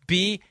earlier,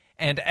 B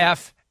and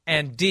F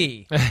and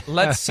D.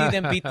 Let's see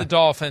them beat the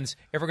Dolphins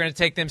if we're going to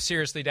take them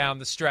seriously down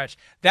the stretch.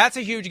 That's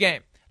a huge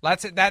game.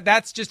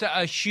 That's just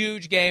a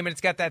huge game, and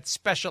it's got that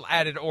special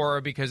added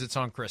aura because it's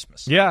on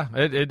Christmas. Yeah,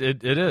 it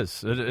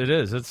is. It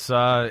is.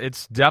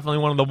 It's definitely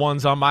one of the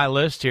ones on my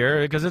list here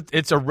because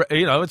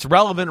it's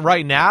relevant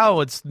right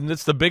now. It's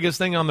the biggest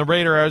thing on the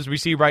radar as we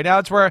see right now.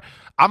 It's where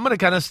I'm going to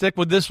kind of stick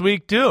with this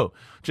week too,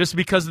 just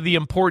because of the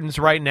importance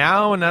right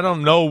now, and I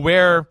don't know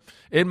where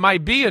it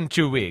might be in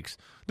 2 weeks.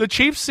 The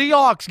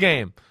Chiefs-Seahawks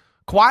game,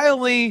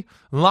 quietly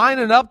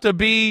lining up to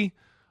be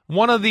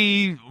one of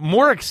the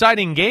more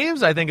exciting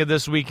games, I think, of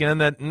this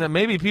weekend that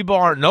maybe people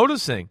aren't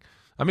noticing.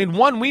 I mean,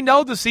 we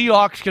know the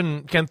Seahawks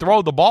can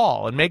throw the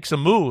ball and make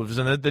some moves,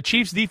 and the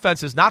Chiefs'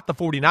 defense is not the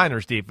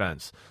 49ers'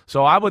 defense.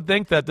 So I would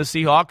think that the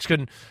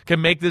Seahawks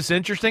can make this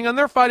interesting, and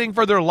they're fighting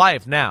for their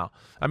life now.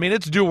 I mean,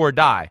 it's do or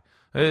die.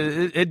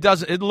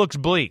 It looks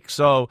bleak.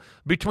 So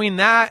between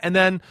that and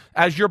then,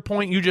 as your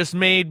point you just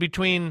made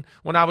between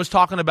when I was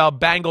talking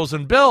about Bengals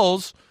and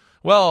Bills,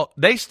 well,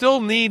 they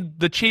still need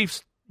the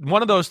Chiefs.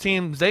 One of those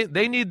teams,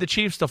 they need the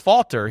Chiefs to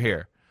falter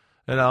here,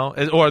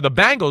 or the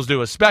Bengals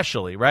do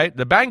especially, right?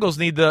 The Bengals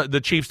need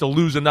the Chiefs to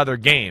lose another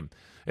game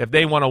if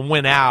they want to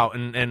win out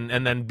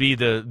and then be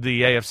the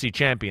AFC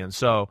champions.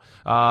 So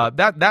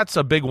that's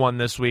a big one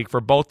this week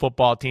for both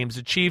football teams.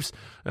 The Chiefs,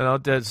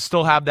 to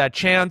still have that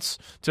chance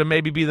to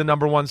maybe be the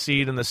number 1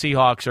 seed, and the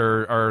Seahawks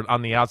are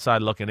on the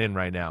outside looking in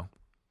right now.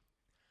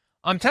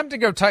 I'm tempted to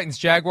go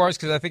Titans-Jaguars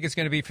because I think it's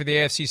going to be for the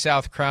AFC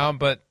South crown,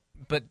 but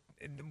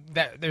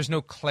there's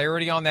no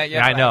clarity on that yet.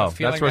 Yeah, I know.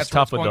 That's what's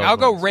tough with those. I'll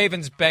go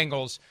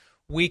Ravens-Bengals,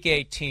 Week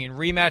 18.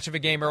 Rematch of a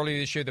game earlier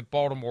this year that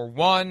Baltimore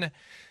won.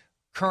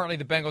 Currently,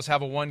 the Bengals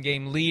have a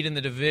 1-game lead in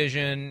the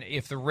division.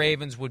 If the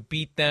Ravens would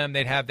beat them,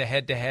 they'd have the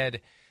head-to-head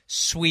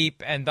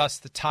sweep and thus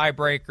the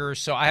tiebreaker.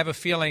 So I have a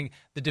feeling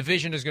the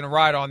division is going to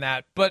ride on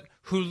that. But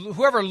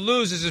whoever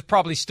loses is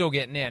probably still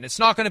getting in. It's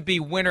not going to be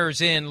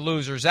winners in,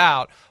 losers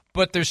out.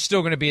 But there's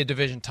still going to be a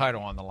division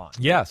title on the line.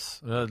 Yes,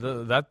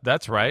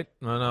 that's right.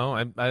 No,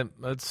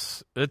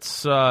 it's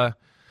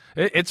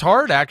It's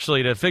hard,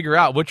 actually, to figure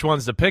out which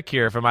one's to pick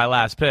here for my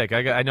last pick.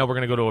 I know we're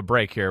going to go to a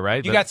break here,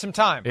 right? You got some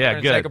time. Yeah,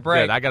 good. Take a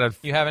break. Good. I got to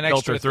You have an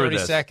extra 30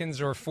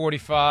 seconds or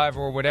 45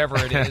 or whatever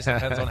it is.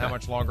 Depends on how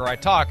much longer I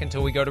talk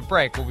until we go to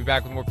break. We'll be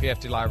back with more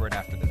PFT Live right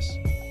after this.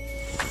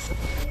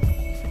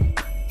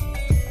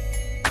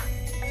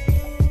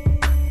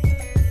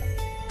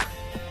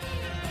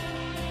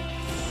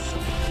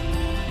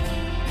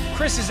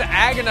 Chris is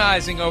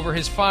agonizing over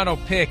his final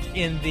pick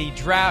in the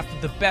draft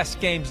of the best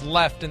games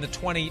left in the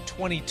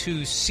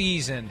 2022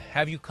 season.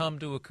 Have you come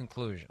to a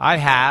conclusion? I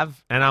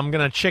have, and I'm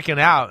going to chicken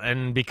out.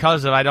 And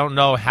because I don't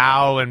know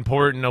how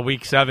important a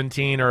Week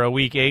 17 or a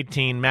Week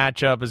 18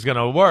 matchup is going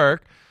to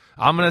work,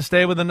 I'm going to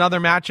stay with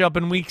another matchup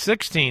in Week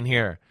 16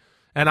 here.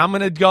 And I'm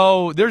going to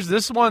go –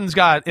 this one's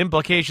got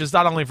implications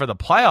not only for the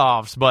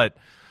playoffs, but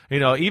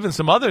even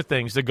some other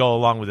things that go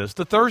along with this.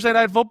 The Thursday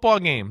Night Football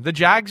game, the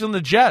Jags and the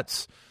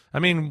Jets. I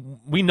mean,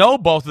 we know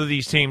both of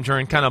these teams are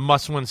in kind of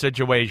must-win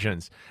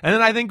situations. And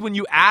then I think when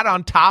you add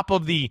on top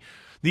of the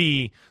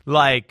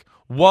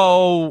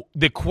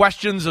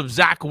questions of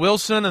Zach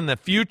Wilson and the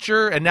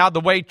future, and now the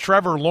way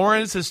Trevor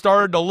Lawrence has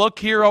started to look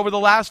here over the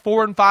last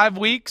 4 and 5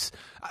 weeks,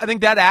 I think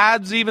that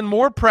adds even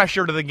more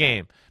pressure to the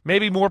game.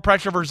 Maybe more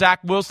pressure for Zach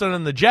Wilson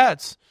and the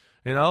Jets.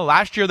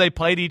 Last year they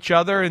played each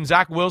other, and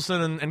Zach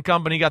Wilson and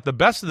company got the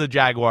best of the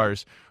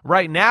Jaguars.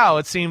 Right now,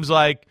 it seems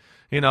like,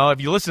 if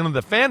you listen to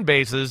the fan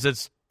bases,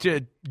 it's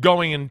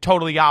going in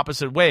totally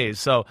opposite ways.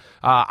 So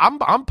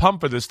I'm pumped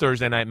for this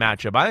Thursday night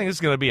matchup. I think it's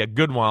going to be a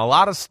good one. A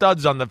lot of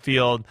studs on the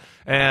field,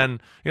 and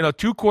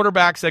two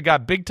quarterbacks that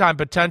got big time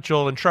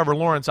potential, and Trevor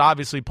Lawrence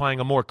obviously playing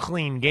a more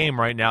clean game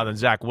right now than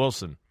Zach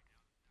Wilson.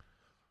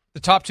 The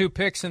top 2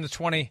 picks in the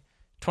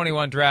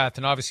 2021 draft,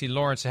 and obviously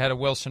Lawrence ahead of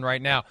Wilson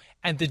right now.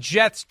 And the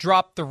Jets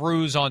dropped the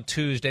ruse on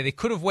Tuesday. They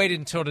could have waited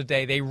until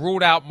today. They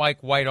ruled out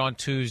Mike White on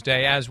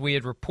Tuesday. As we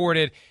had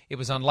reported, it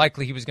was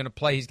unlikely he was going to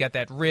play. He's got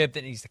that rib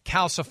that needs to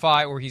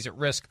calcify, or he's at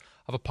risk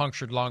of a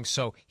punctured lung.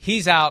 So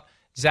he's out.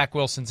 Zach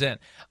Wilson's in.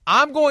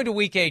 I'm going to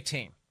Week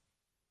 18,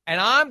 and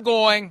I'm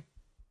going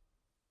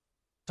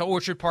to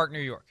Orchard Park, New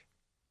York.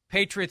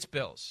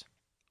 Patriots-Bills.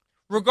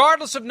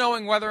 Regardless of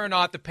knowing whether or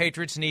not the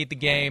Patriots need the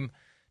game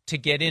to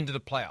get into the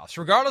playoffs,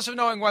 regardless of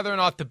knowing whether or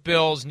not the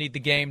Bills need the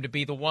game to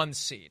be the 1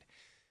 seed.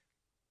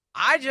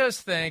 I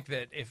just think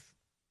that if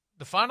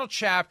the final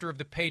chapter of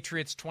the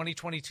Patriots'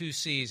 2022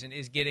 season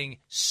is getting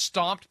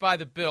stomped by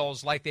the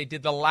Bills like they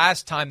did the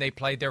last time they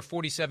played their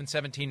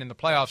 47-17 in the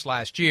playoffs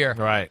last year,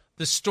 right,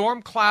 the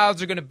storm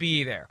clouds are going to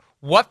be there.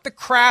 What the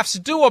Crafts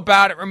do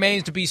about it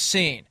remains to be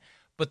seen.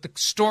 But the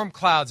storm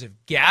clouds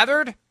have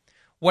gathered.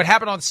 What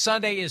happened on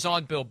Sunday is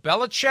on Bill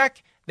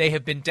Belichick. They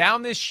have been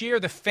down this year.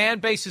 The fan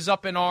base is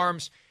up in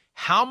arms.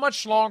 How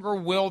much longer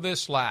will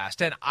this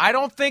last? And I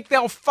don't think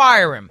they'll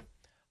fire him.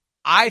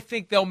 I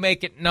think they'll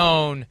make it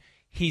known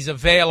he's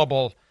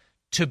available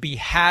to be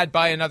had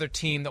by another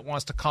team that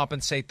wants to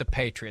compensate the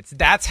Patriots.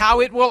 That's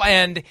how it will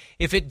end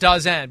if it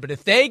does end. But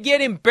if they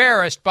get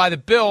embarrassed by the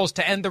Bills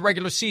to end the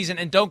regular season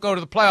and don't go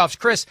to the playoffs,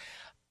 Chris,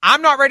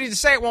 I'm not ready to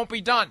say it won't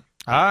be done.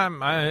 I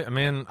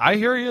mean, I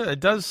hear you. It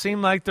does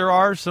seem like there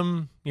are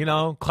some,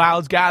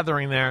 clouds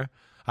gathering there.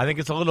 I think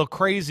it's a little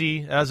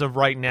crazy as of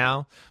right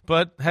now.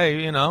 But,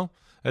 hey,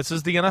 this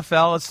is the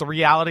NFL. It's the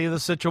reality of the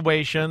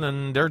situation,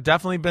 and there have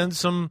definitely been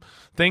some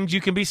things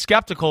you can be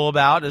skeptical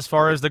about as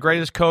far as the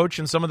greatest coach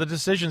and some of the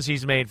decisions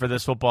he's made for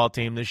this football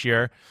team this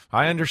year.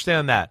 I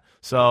understand that.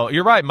 So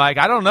you're right, Mike.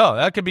 I don't know.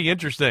 That could be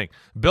interesting.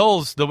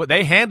 Bills,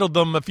 they handled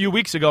them a few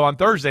weeks ago on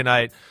Thursday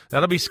night.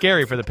 That'll be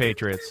scary for the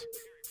Patriots.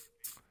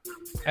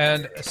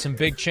 And some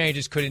big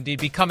changes could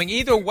indeed be coming.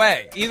 Either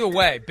way,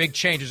 big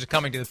changes are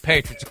coming to the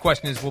Patriots. The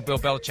question is, will Bill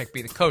Belichick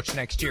be the coach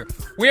next year?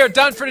 We are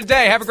done for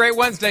today. Have a great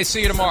Wednesday.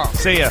 See you tomorrow.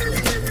 See ya.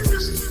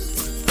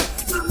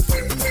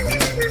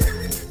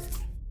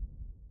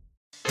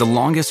 The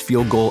longest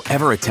field goal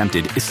ever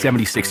attempted is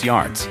 76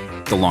 yards.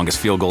 The longest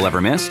field goal ever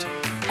missed?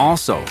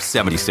 Also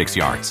 76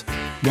 yards.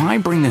 Why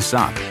bring this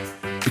up?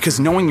 Because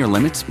knowing your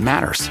limits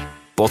matters,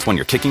 both when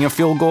you're kicking a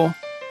field goal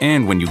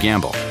and when you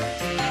gamble.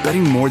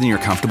 Betting more than you're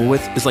comfortable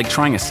with is like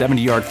trying a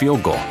 70-yard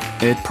field goal.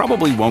 It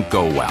probably won't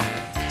go well.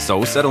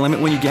 So set a limit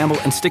when you gamble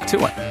and stick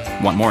to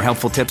it. Want more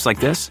helpful tips like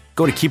this?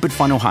 Go to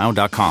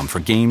keepitfunohio.com for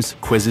games,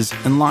 quizzes,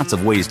 and lots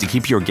of ways to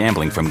keep your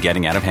gambling from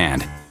getting out of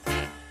hand.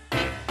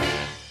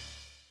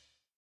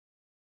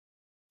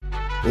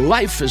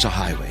 Life is a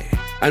highway,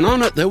 and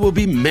on it there will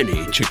be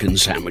many chicken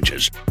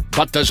sandwiches.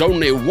 But there's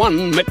only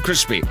one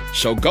McCrispy.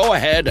 So go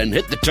ahead and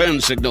hit the turn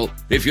signal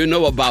if you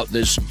know about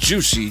this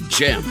juicy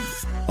gem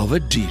of a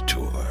detour.